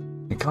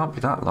 It can't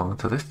be that long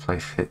until this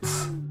place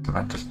hits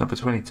Commander's number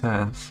 20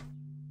 turns.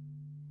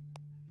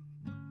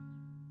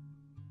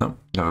 Nope,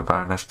 another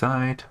Baroness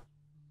died.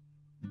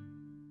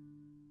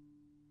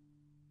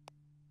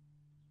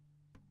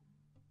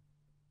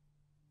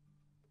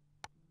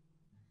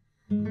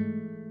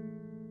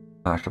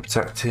 I can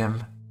protect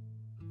him.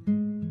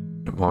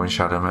 More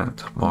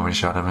enshadowment, more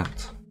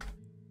enshadowment.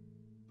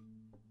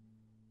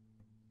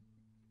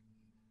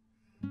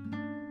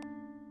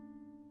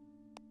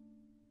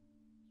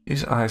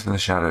 Use Eyes in the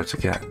Shadow to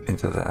get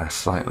into there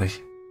slightly.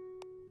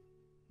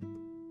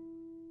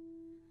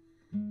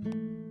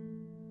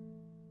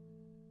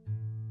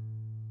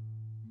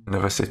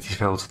 Another city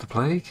fell to the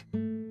plague.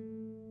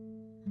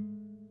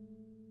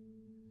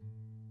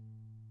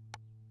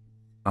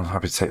 I'm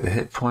happy to take the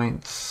hit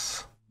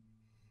points.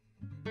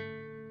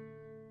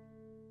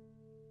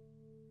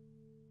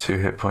 2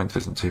 hit points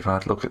isn't too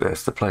bad. Look at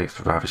this, the plague's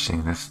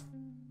ravaging this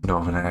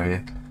northern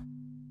area.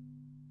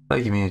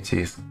 Plague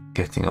immunity is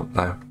getting up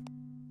though.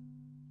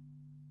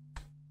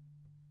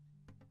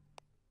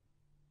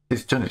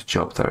 It's done its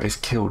job though, it's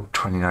killed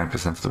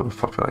 29% of the world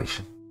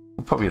population.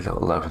 Probably a little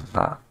lower than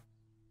that.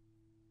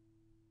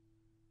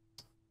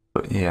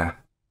 But yeah.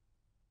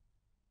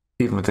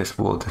 Even with this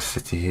ward, this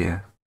city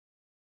here.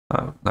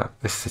 Oh no,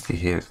 this city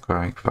here is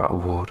growing without a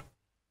ward.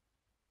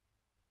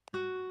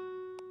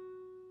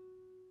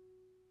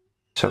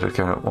 Shadow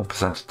going up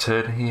 1% a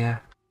turn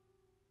here.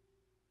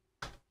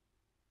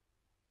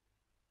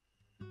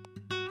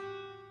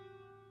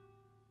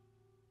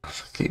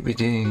 keep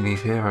redeeming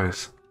these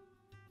heroes.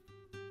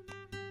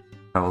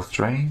 Level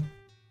strain.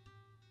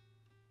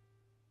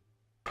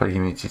 Plague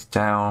immunity's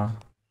down.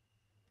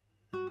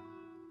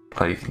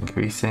 Plague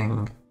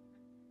increasing.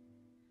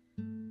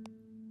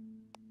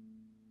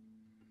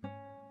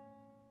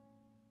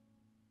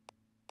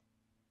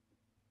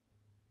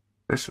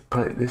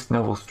 This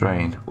novel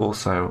strain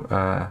also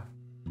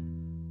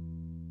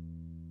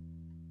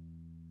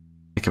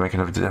you can make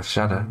another Death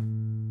Shadow.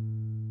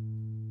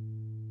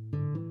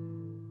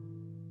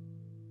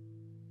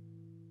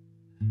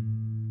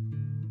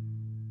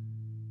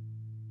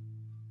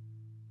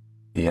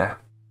 Yeah,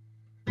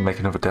 make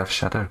another Death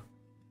Shadow.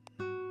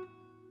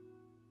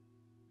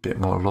 Bit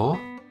more lore.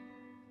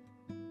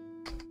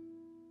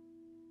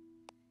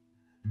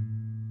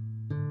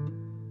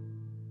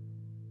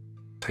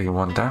 Taking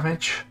 1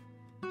 damage.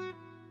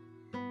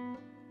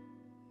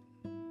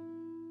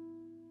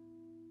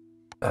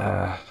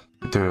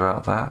 Do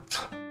without that.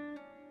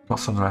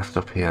 What's on the rest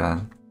up here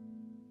then?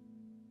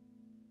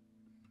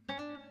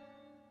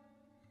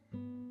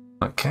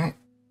 Okay.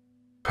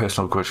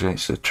 Personal grudge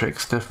against the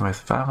trickster from his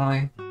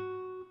family.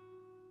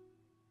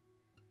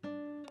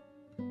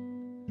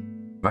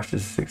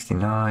 Matches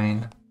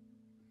 69.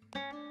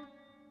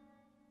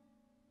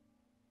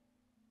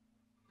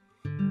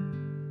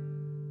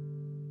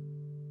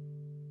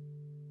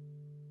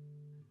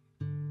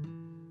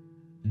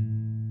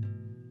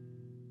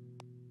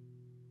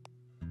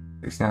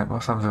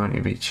 What happens when he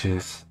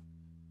reaches?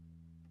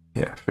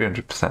 Yeah,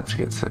 300% to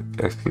get to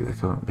execute the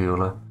current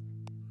Bueller.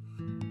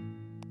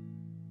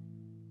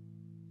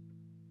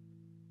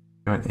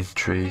 Current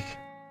intrigue.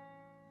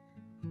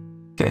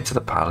 Get into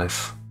the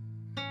palace.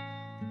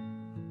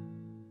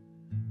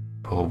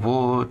 Pull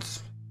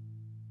wards.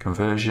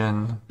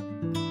 Conversion.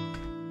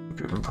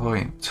 Recruitment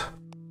point.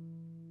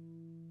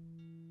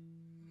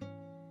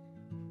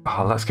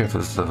 Oh, let's go for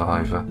the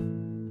survivor.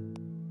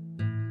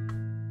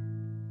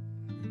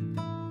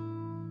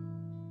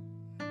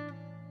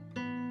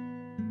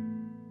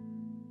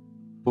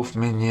 Wolf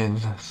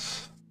minions.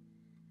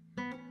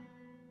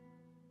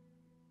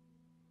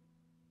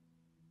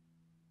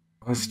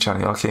 Where's the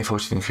challenge? Arcane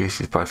fortune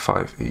increases by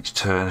 5 each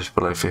turn if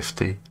below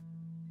 50.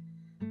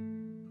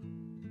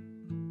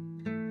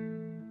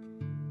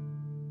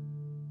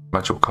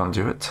 Magical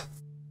conduit.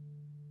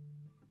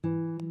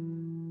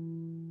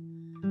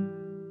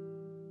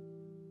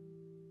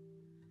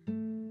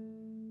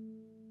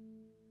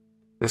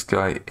 This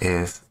guy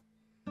is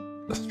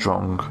a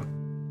strong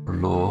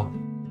lore.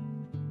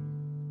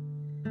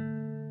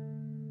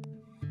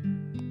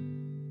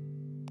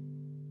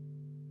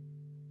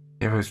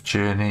 Hero's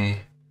Journey.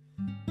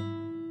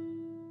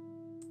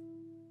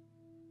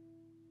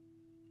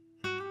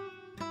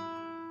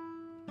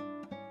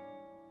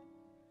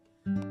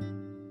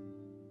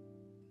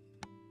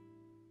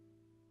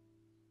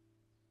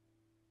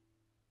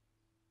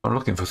 I'm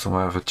looking for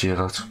somewhere with a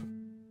geolog.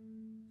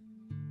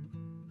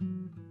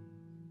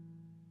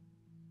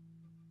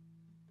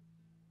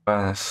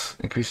 Awareness.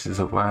 Increases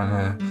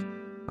awareness.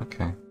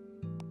 Okay.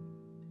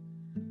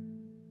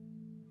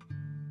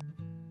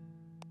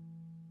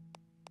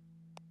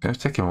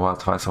 It's taking a while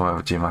to find somewhere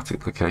with a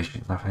geomatic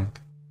location, I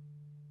think.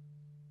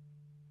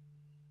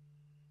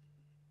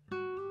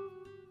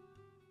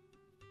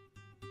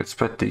 Could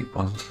spread deep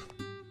ones.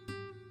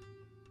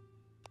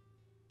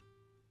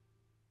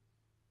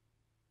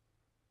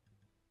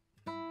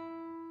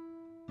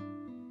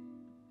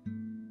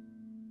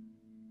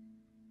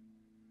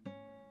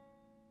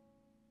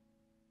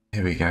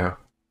 Here we go.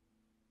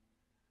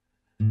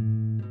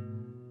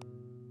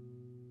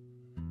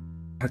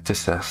 Let's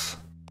assess.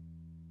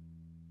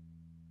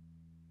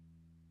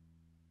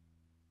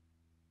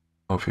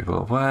 More people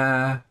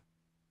aware.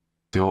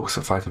 The orcs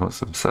are fighting amongst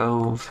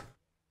themselves.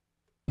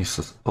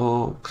 Useless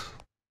orcs.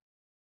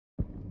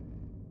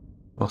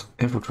 We'll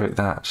infiltrate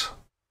that.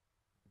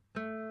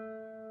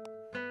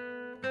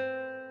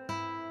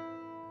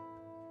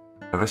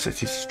 Another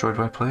city destroyed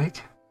by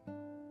plague.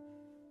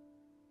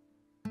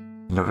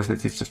 Another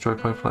city is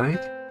destroyed by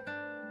plague.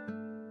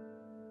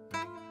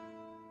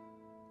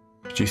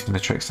 Reducing the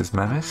trickster's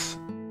menace.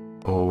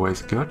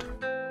 Always good.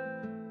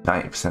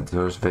 90% to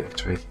those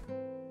victory.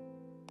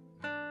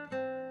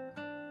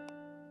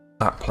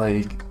 That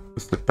plague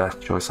was the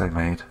best choice I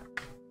made.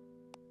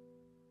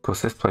 Of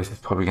course, this place is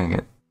probably going to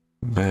get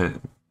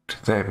murdered.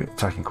 They're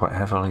attacking quite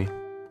heavily.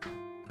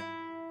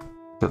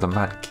 So the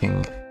Mad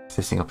King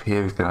sitting up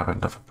here is going to have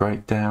another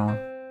breakdown.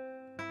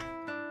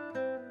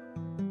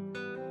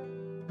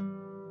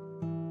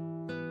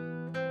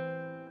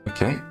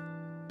 Okay.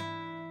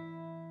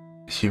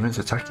 Humans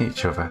attacking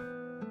each other.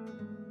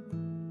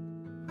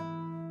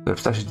 The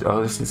obsession.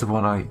 Oh, this is the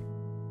one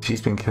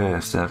she's been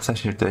cursed. An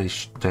obsession of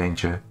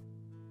danger.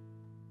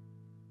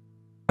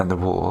 And the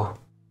war,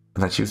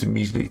 and then she was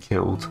immediately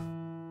killed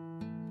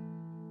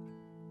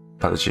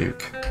by the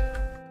Duke.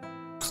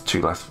 It's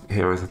 2 last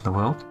heroes in the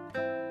world.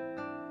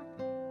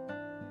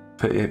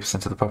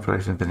 38% of the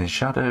population has been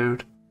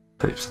enshadowed,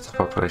 30% of the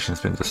population has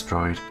been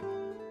destroyed.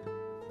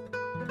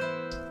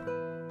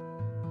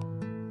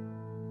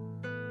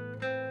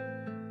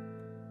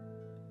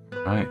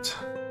 Right.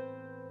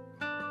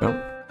 Oh,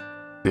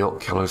 the Orc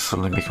Killers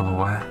suddenly become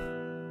aware.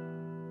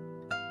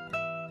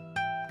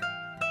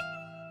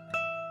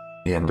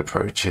 The end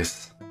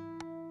approaches.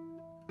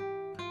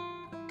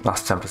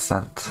 Last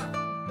 10%.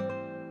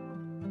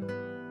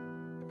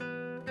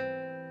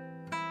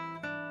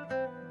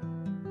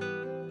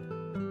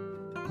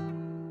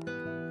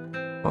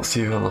 What's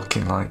you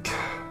looking like?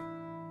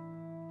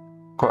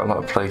 Quite a lot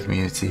of plague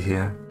immunity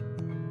here.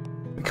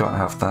 We can't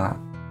have that.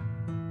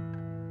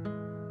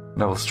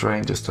 Novel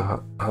strain just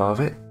to halve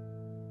it.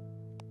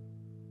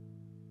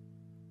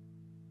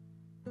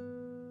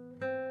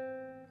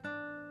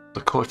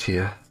 The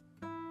courtier.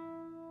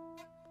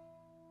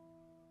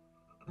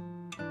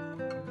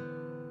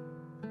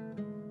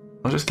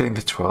 I'm just getting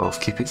to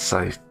 12, keep it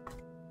safe.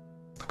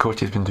 The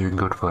courtier's been doing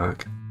good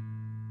work.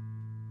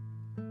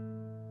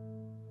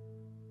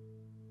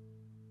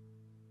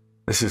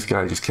 This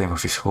guy just came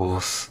off his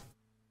horse.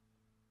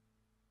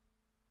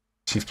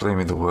 She's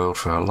blaming the world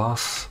for her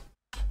loss.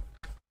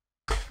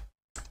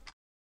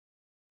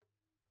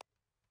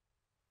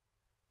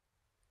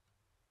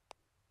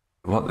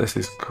 What this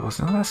is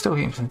causing... Oh, they're still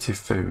getting plenty of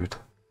food.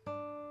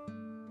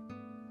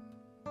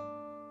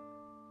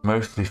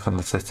 Mostly from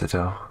the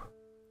Citadel.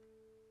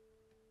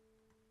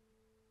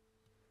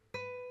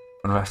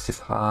 Unrest is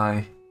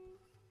high.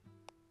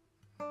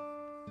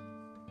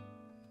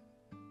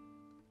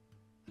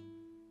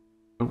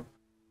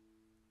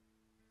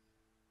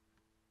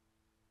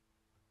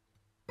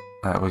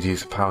 I would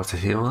use the power to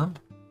heal them.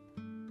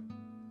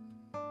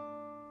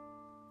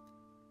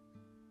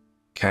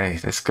 Okay,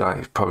 this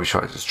guy probably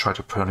tried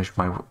to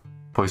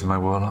poison my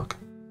warlock.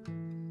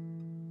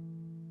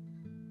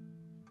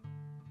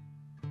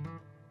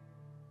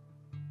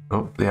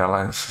 Oh, the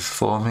alliance is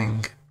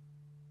forming.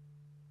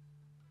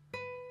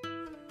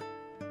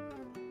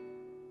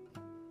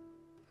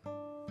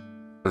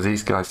 So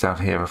these guys down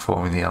here are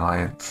forming the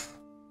alliance.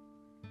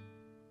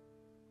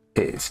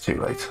 It's too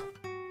late.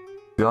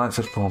 The alliance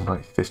had formed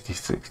like 50,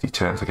 60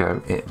 turns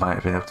ago. It might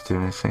have been able to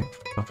do anything,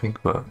 something,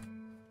 but at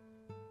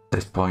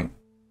this point,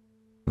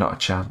 not a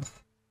chance.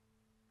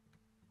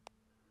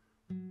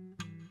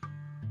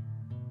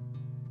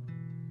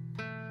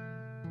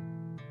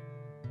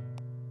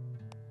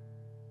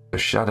 The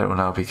shadow will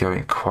now be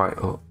going quite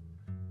up.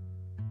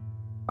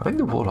 I think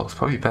the warlock's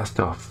probably best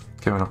off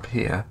going up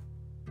here,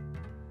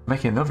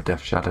 making another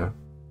death shadow.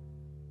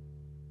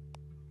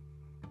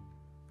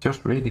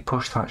 Just really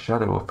push that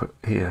shadow up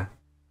here.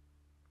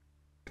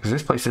 Because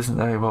this place isn't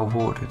very well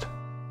warded.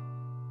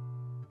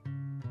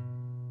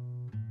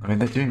 I mean,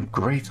 they're doing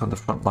great on the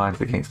front lines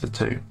against the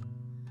two.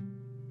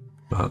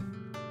 But...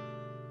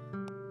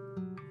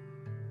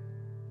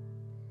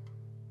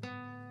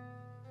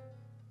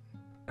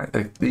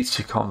 these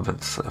two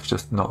convents have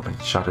just not been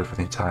shadowed for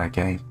the entire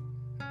game.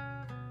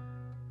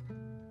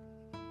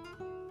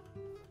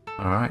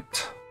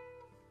 Alright.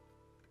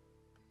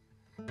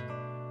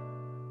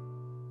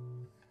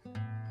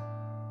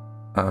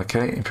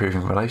 Okay,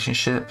 improving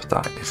relationship,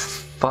 that is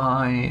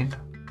fine.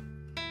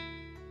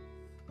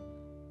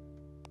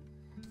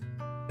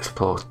 This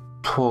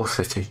poor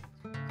city.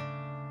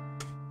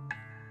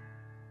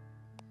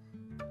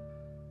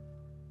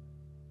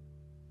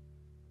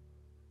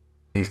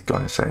 He's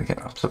gone insane again.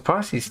 I'm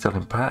surprised he's still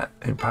in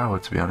power,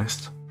 to be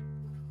honest.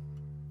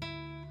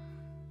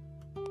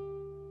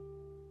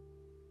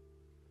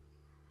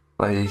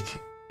 Plague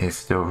is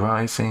still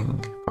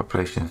rising,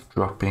 population is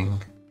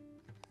dropping.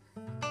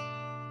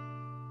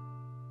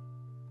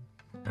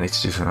 I need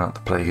to do something about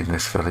the plague in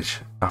this village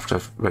after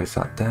I've raised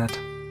that dead.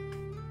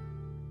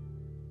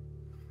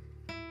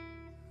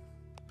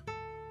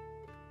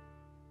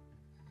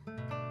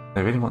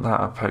 They really want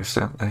that outpost,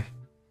 don't they?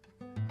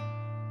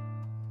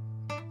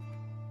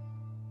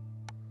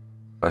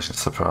 Pleasant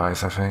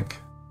surprise, I think.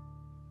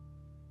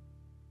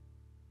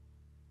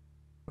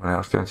 Someone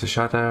else going to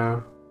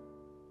shadow.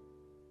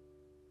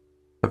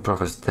 The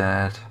brother's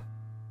dead.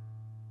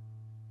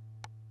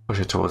 Push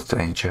her towards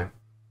danger.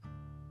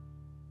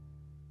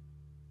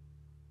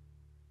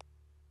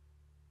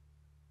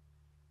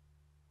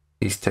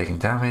 He's taking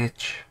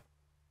damage.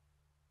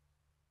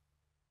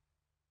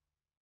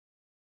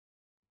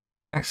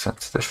 Excellent.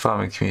 The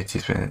farming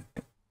community's been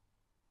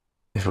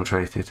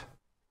infiltrated.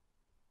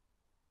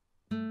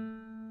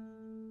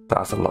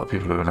 That's a lot of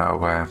people who are now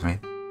aware of me.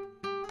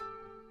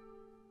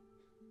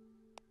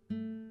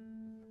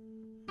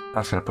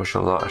 That's going to push a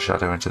lot of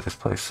shadow into this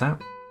place now.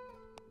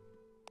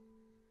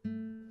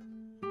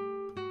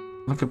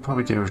 We could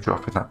probably do with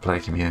dropping that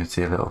plague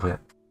immunity a little bit.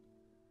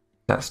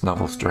 That's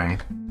novel strain.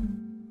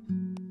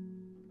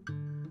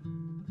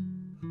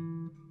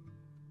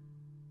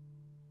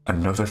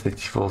 Another city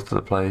falls to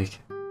the plague.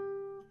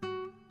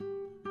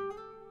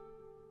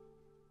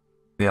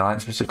 The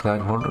alliance was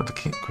declared one of the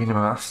Queen of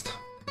Mast.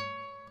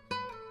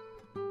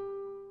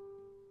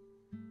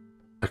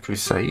 A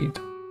crusade?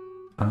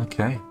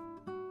 Okay.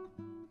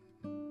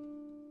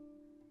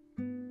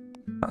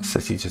 That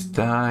city just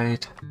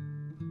died.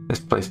 This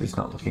place is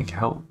not looking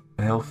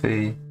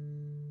healthy.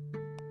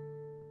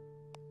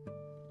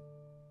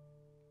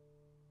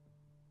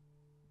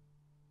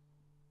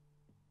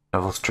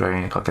 Level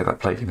strain, gotta get that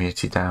plague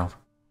immunity down.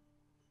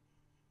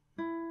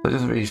 So it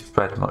doesn't really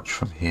spread much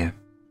from here.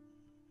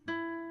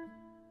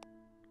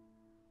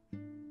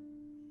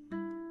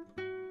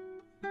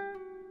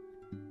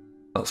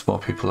 Lots more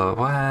people are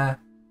aware.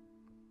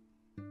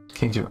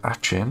 Kingdom of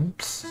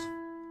Atriums.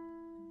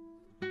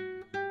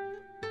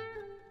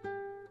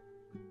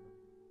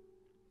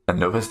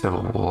 Another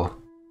civil war.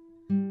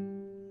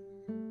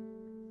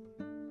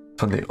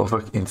 From the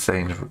other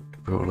insane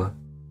ruler.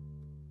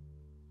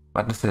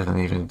 Madness hasn't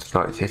even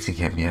started hitting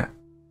him yet.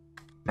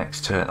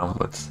 Next turn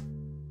onwards,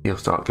 he'll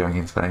start going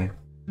insane.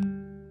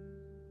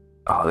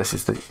 Oh, this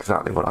is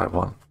exactly what I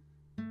want.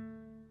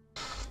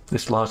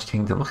 This large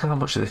kingdom, look at how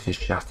much of this is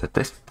shattered.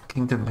 This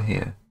kingdom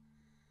here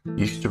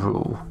used to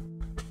rule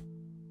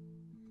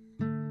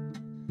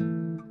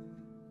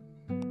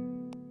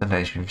the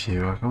nation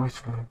view. I can always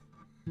find.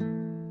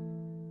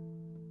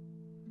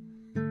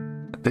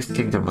 This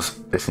kingdom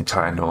was this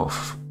entire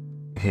north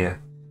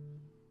here.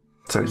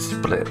 So it's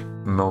split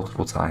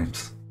multiple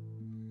times.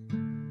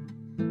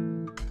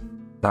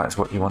 That's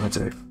what you want to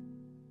do.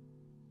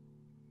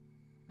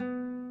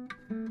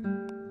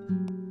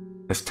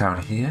 This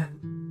town here.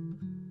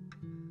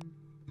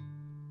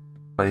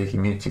 Plague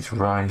immunity is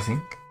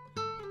rising.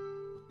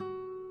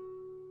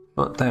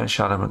 But then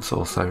Shadowmont's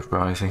also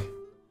rising.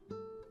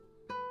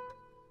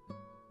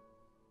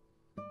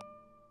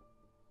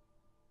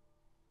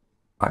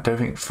 I don't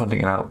think funding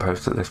an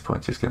outpost at this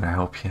point is going to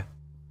help you.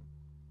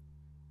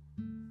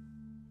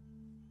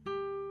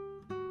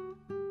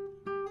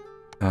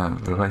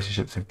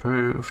 Relationships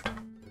improved.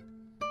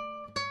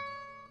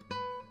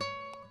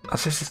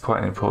 As this is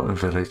quite an important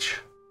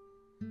village.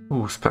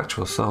 Ooh,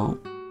 Spectral Assault.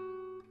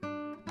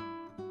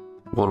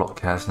 Warlock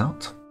cares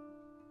not.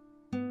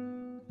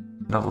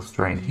 Novel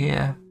strain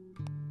here.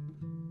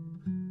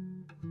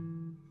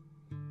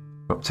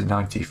 We're up to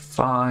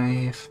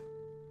 95.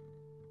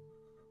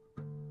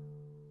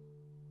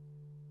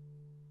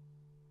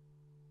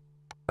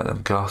 Let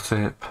them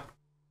gossip.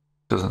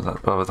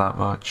 Doesn't bother that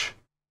much.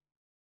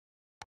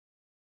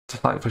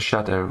 Just like for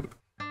Shadow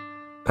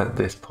at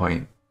this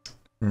point,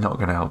 not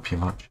going to help you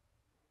much.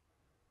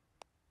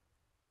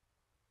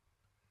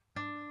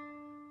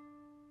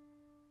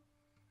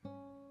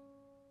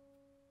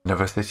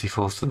 Another city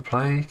falls to the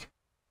plague.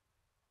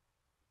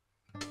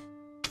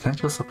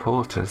 Potential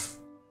supporters.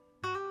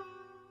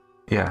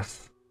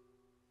 Yes.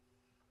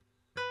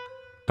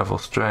 Novel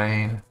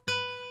strain.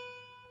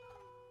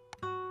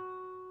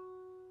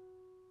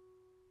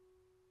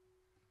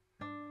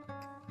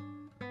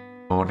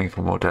 Mourning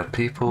for more dead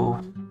people.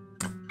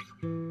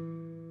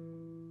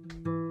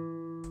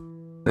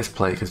 This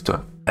plague has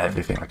done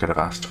everything I could have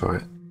asked for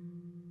it.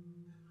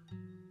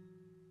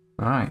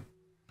 Right.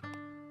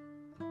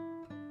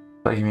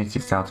 Plague immunity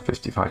is down to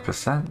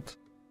 55%.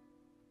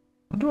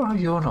 Wonder why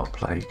you're not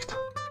plagued.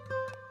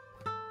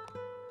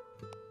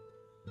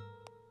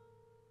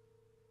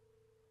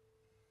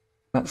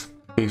 Let's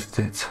boost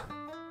it.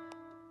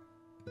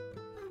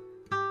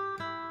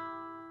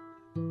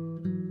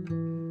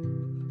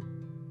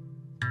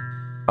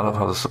 I love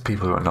how there's some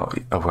people who are not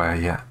aware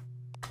yet.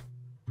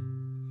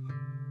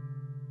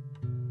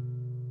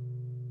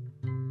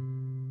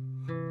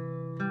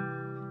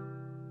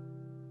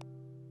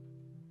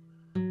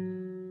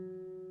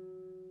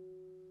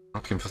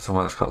 Looking for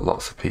someone that's got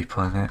lots of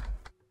people in it.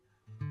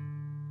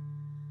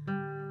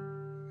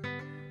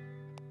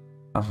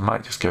 I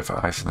might just go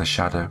for Ice in the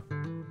Shadow.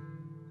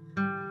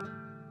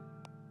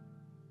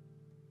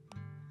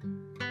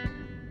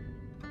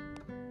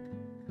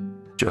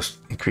 Just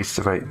increase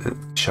the rate that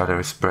Shadow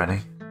is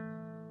spreading.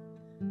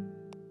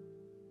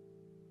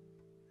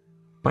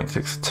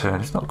 0.6 a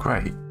turn is not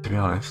great, to be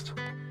honest.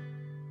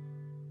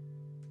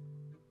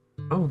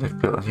 Oh, they've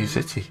built a new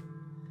city.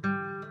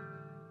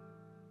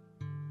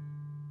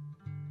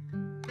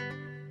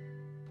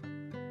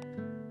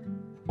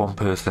 One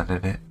person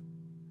in it.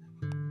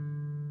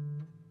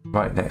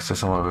 Right next to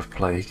someone with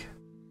plague.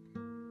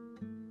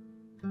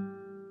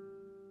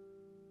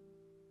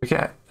 We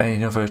get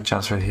another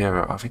chance for a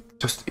hero. I think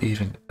just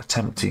even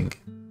attempting.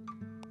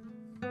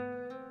 There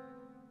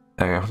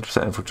we go,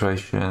 100%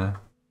 infiltration.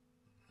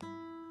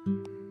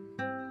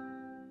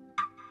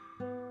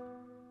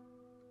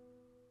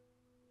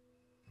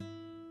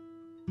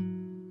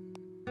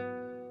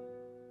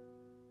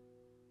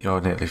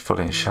 You're nearly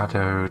fully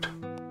shadowed.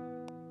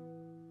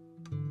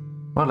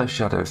 Well, if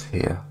Shadow's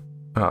here,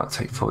 well, I'll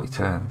take 40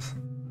 turns.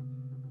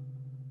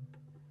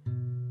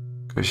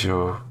 Because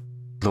your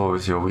law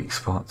is your weak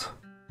spot.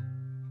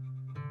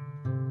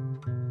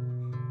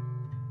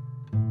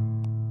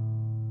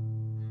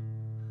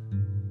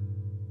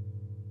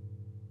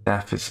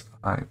 Death is,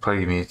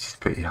 plague immunity is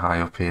pretty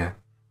high up here.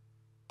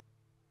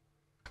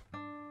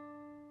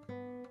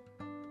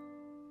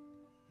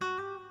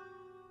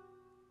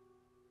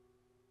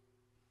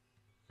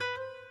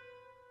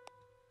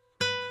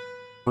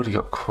 Already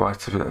got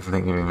quite a bit of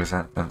lingering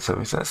resentment, so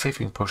let's see if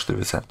we can push the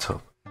resent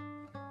up.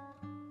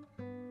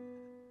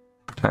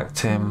 Protect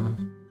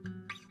him.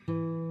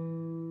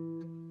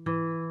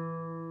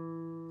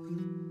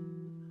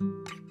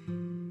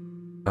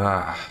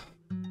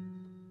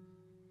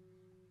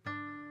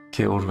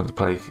 Killed when the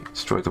plague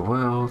destroyed the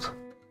world.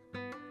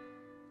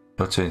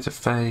 You're turning to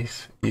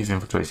faith. You've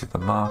infiltrated the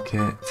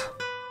market.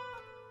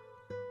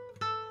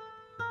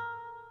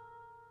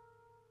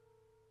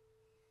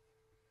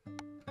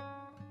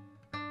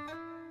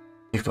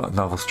 You've got a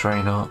novel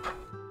strain up.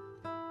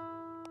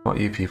 What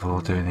are you people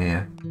all doing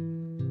here?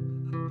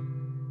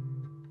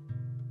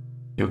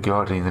 You're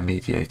guarding the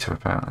mediator,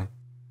 apparently.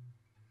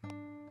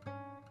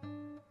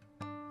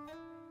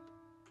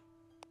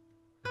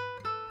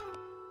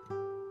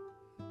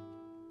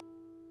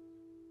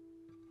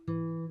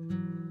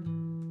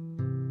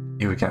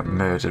 You would get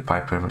murdered by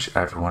pretty much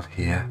everyone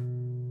here.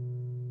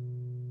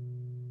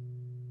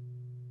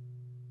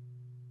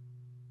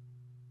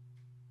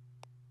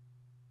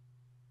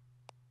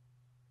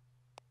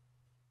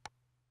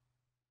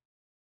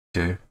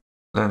 Do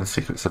learn the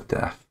secrets of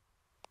death.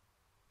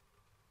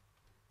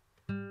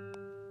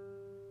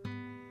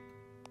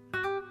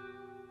 I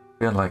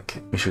feel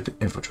like we should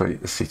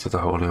infiltrate the seat of the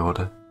Holy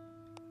Order.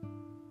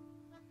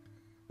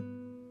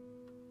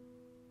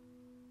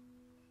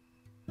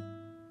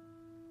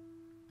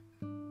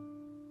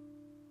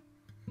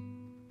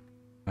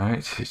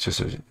 Right, it's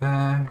just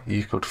there.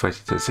 You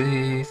cultivated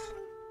disease.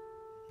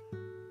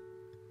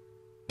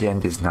 The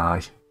end is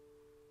nigh.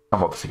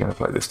 I'm obviously going to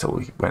play this till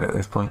we win at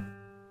this point.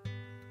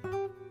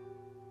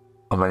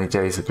 On many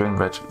days, the green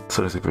red,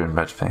 so does the green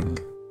red thing.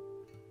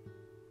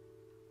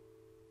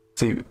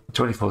 See,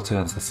 24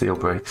 turns, the seal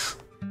breaks.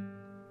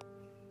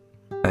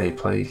 A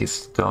plague is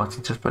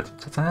starting to spread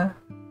into there.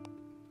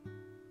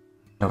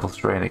 Novel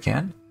strain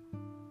again.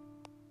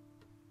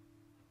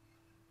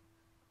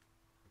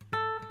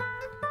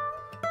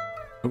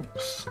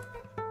 Oops.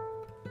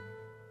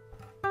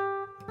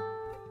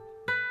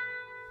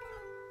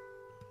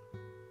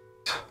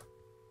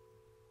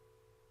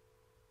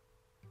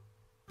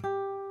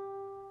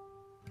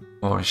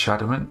 More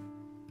enshadowment.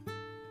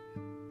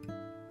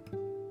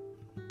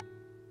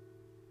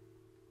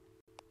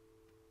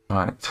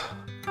 Right.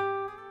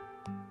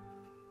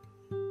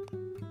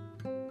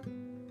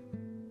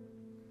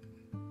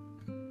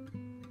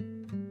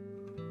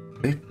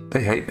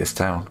 They hate this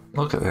town.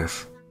 Look at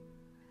this.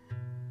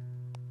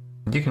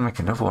 You can make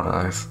another one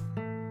of those.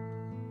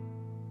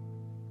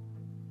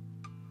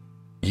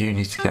 You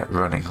need to get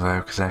running though,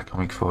 because they're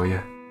coming for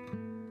you.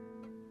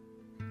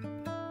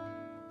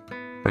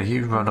 But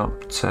you run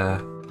up to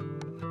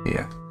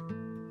here.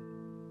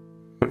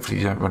 Hopefully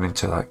you don't run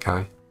into that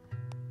guy.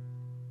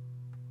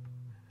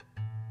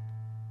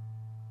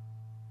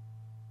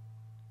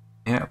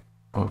 Yeah,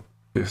 we'll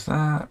do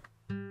that.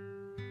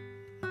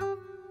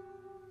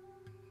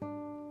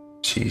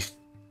 She's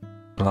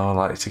more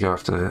likely to go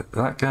after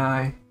that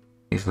guy.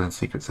 He's learned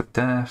secrets of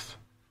death.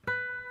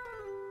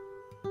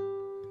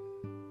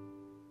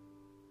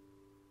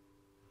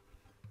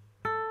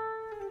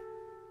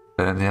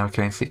 Learn the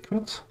arcane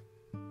secrets.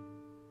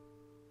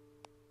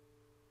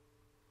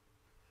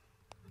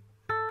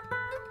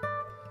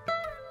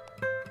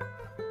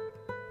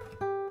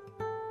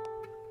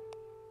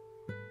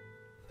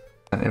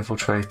 And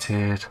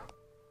infiltrated.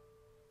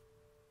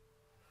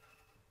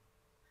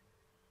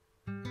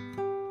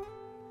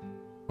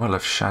 Well,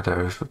 if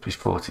shadows would be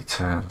 40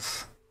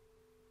 turns.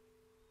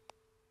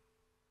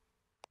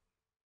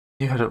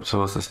 You head up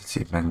towards the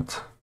city of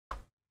Mint.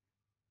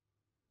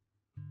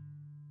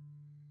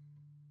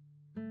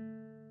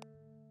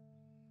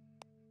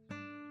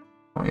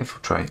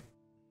 Infiltrate.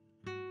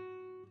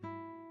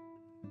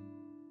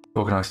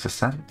 Organised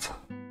descent.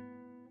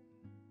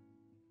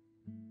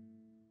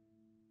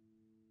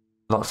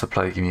 Lots of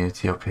plague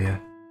immunity up here.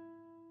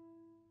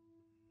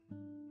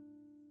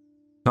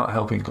 Not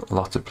helping a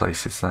lot of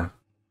places though.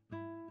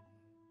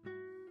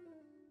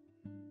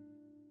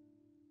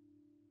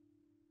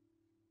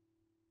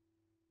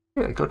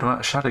 Yeah, a good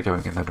amount of shadow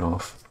going in the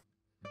north.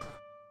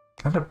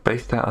 Kind of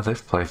based out of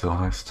this place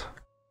almost.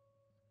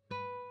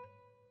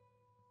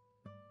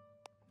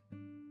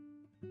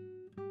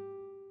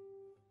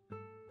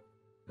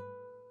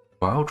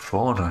 Wild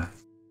fauna.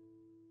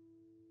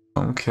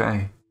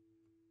 Okay.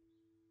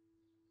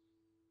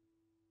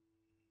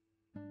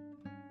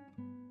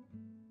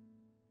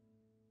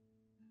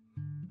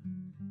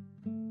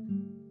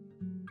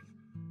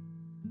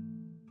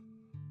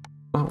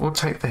 We'll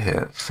take the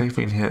hit. See if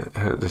we can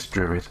hurt this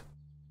druid.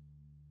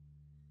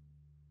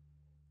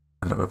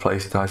 Another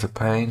place dies of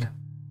pain.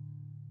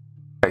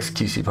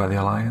 Executed by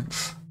the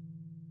Alliance.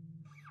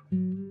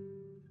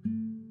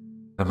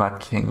 The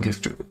Mad King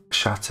is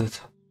shattered.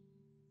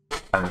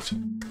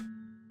 And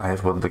I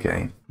have won the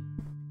game.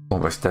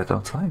 Almost dead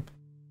on time.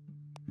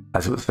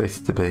 As it was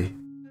fated to be.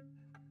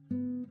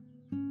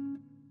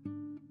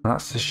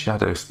 That's the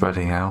shadow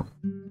spreading out.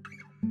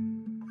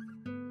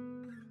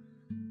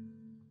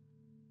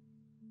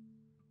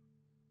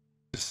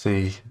 To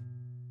see.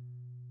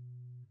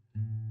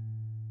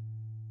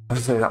 As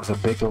I say, that's a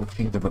big old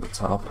kingdom at the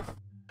top.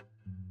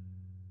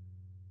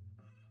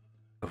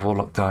 The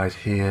Warlock died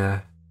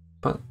here,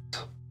 but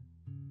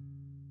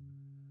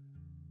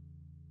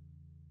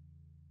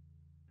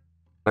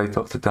plague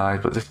doctor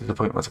died, but this is the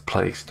point where the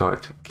plague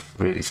started to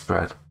really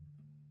spread.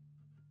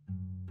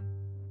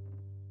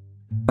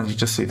 And you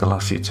just see the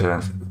last few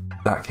turns,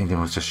 that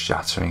kingdom was just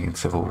shattering in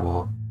civil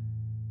war.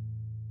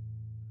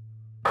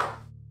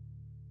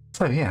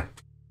 So yeah.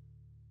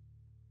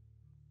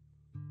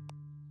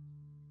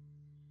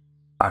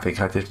 I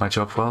think I did my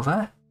job well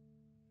there.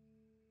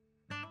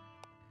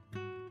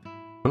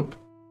 Oop.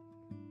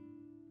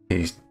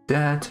 He's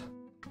dead.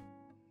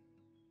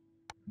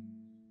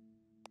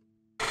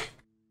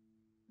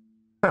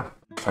 So,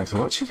 thanks for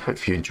watching.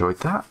 Hope you enjoyed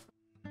that.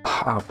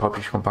 I'll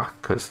probably come back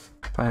because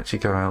if I actually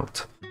go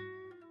out,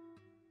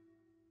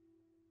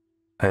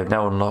 I have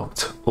now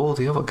unlocked all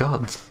the other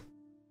gods.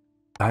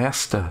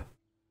 Diasta,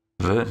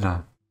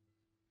 Verna,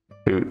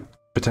 who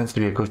pretends to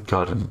be a good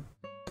god and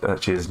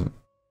actually isn't.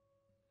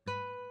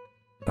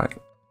 Like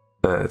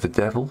the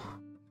devil,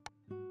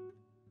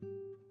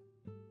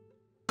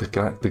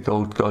 the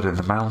gold god in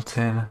the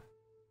mountain,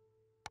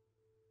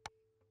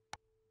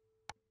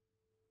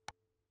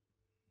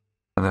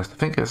 and I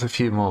think there's a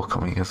few more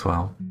coming as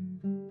well,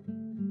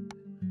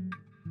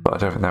 but I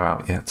don't think they're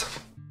out yet.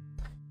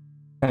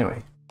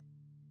 Anyway,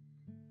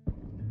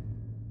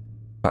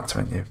 back to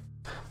menu.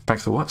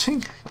 Thanks for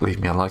watching. Leave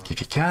me a like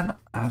if you can,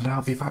 and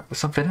I'll be back with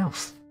something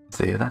else.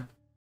 See you then.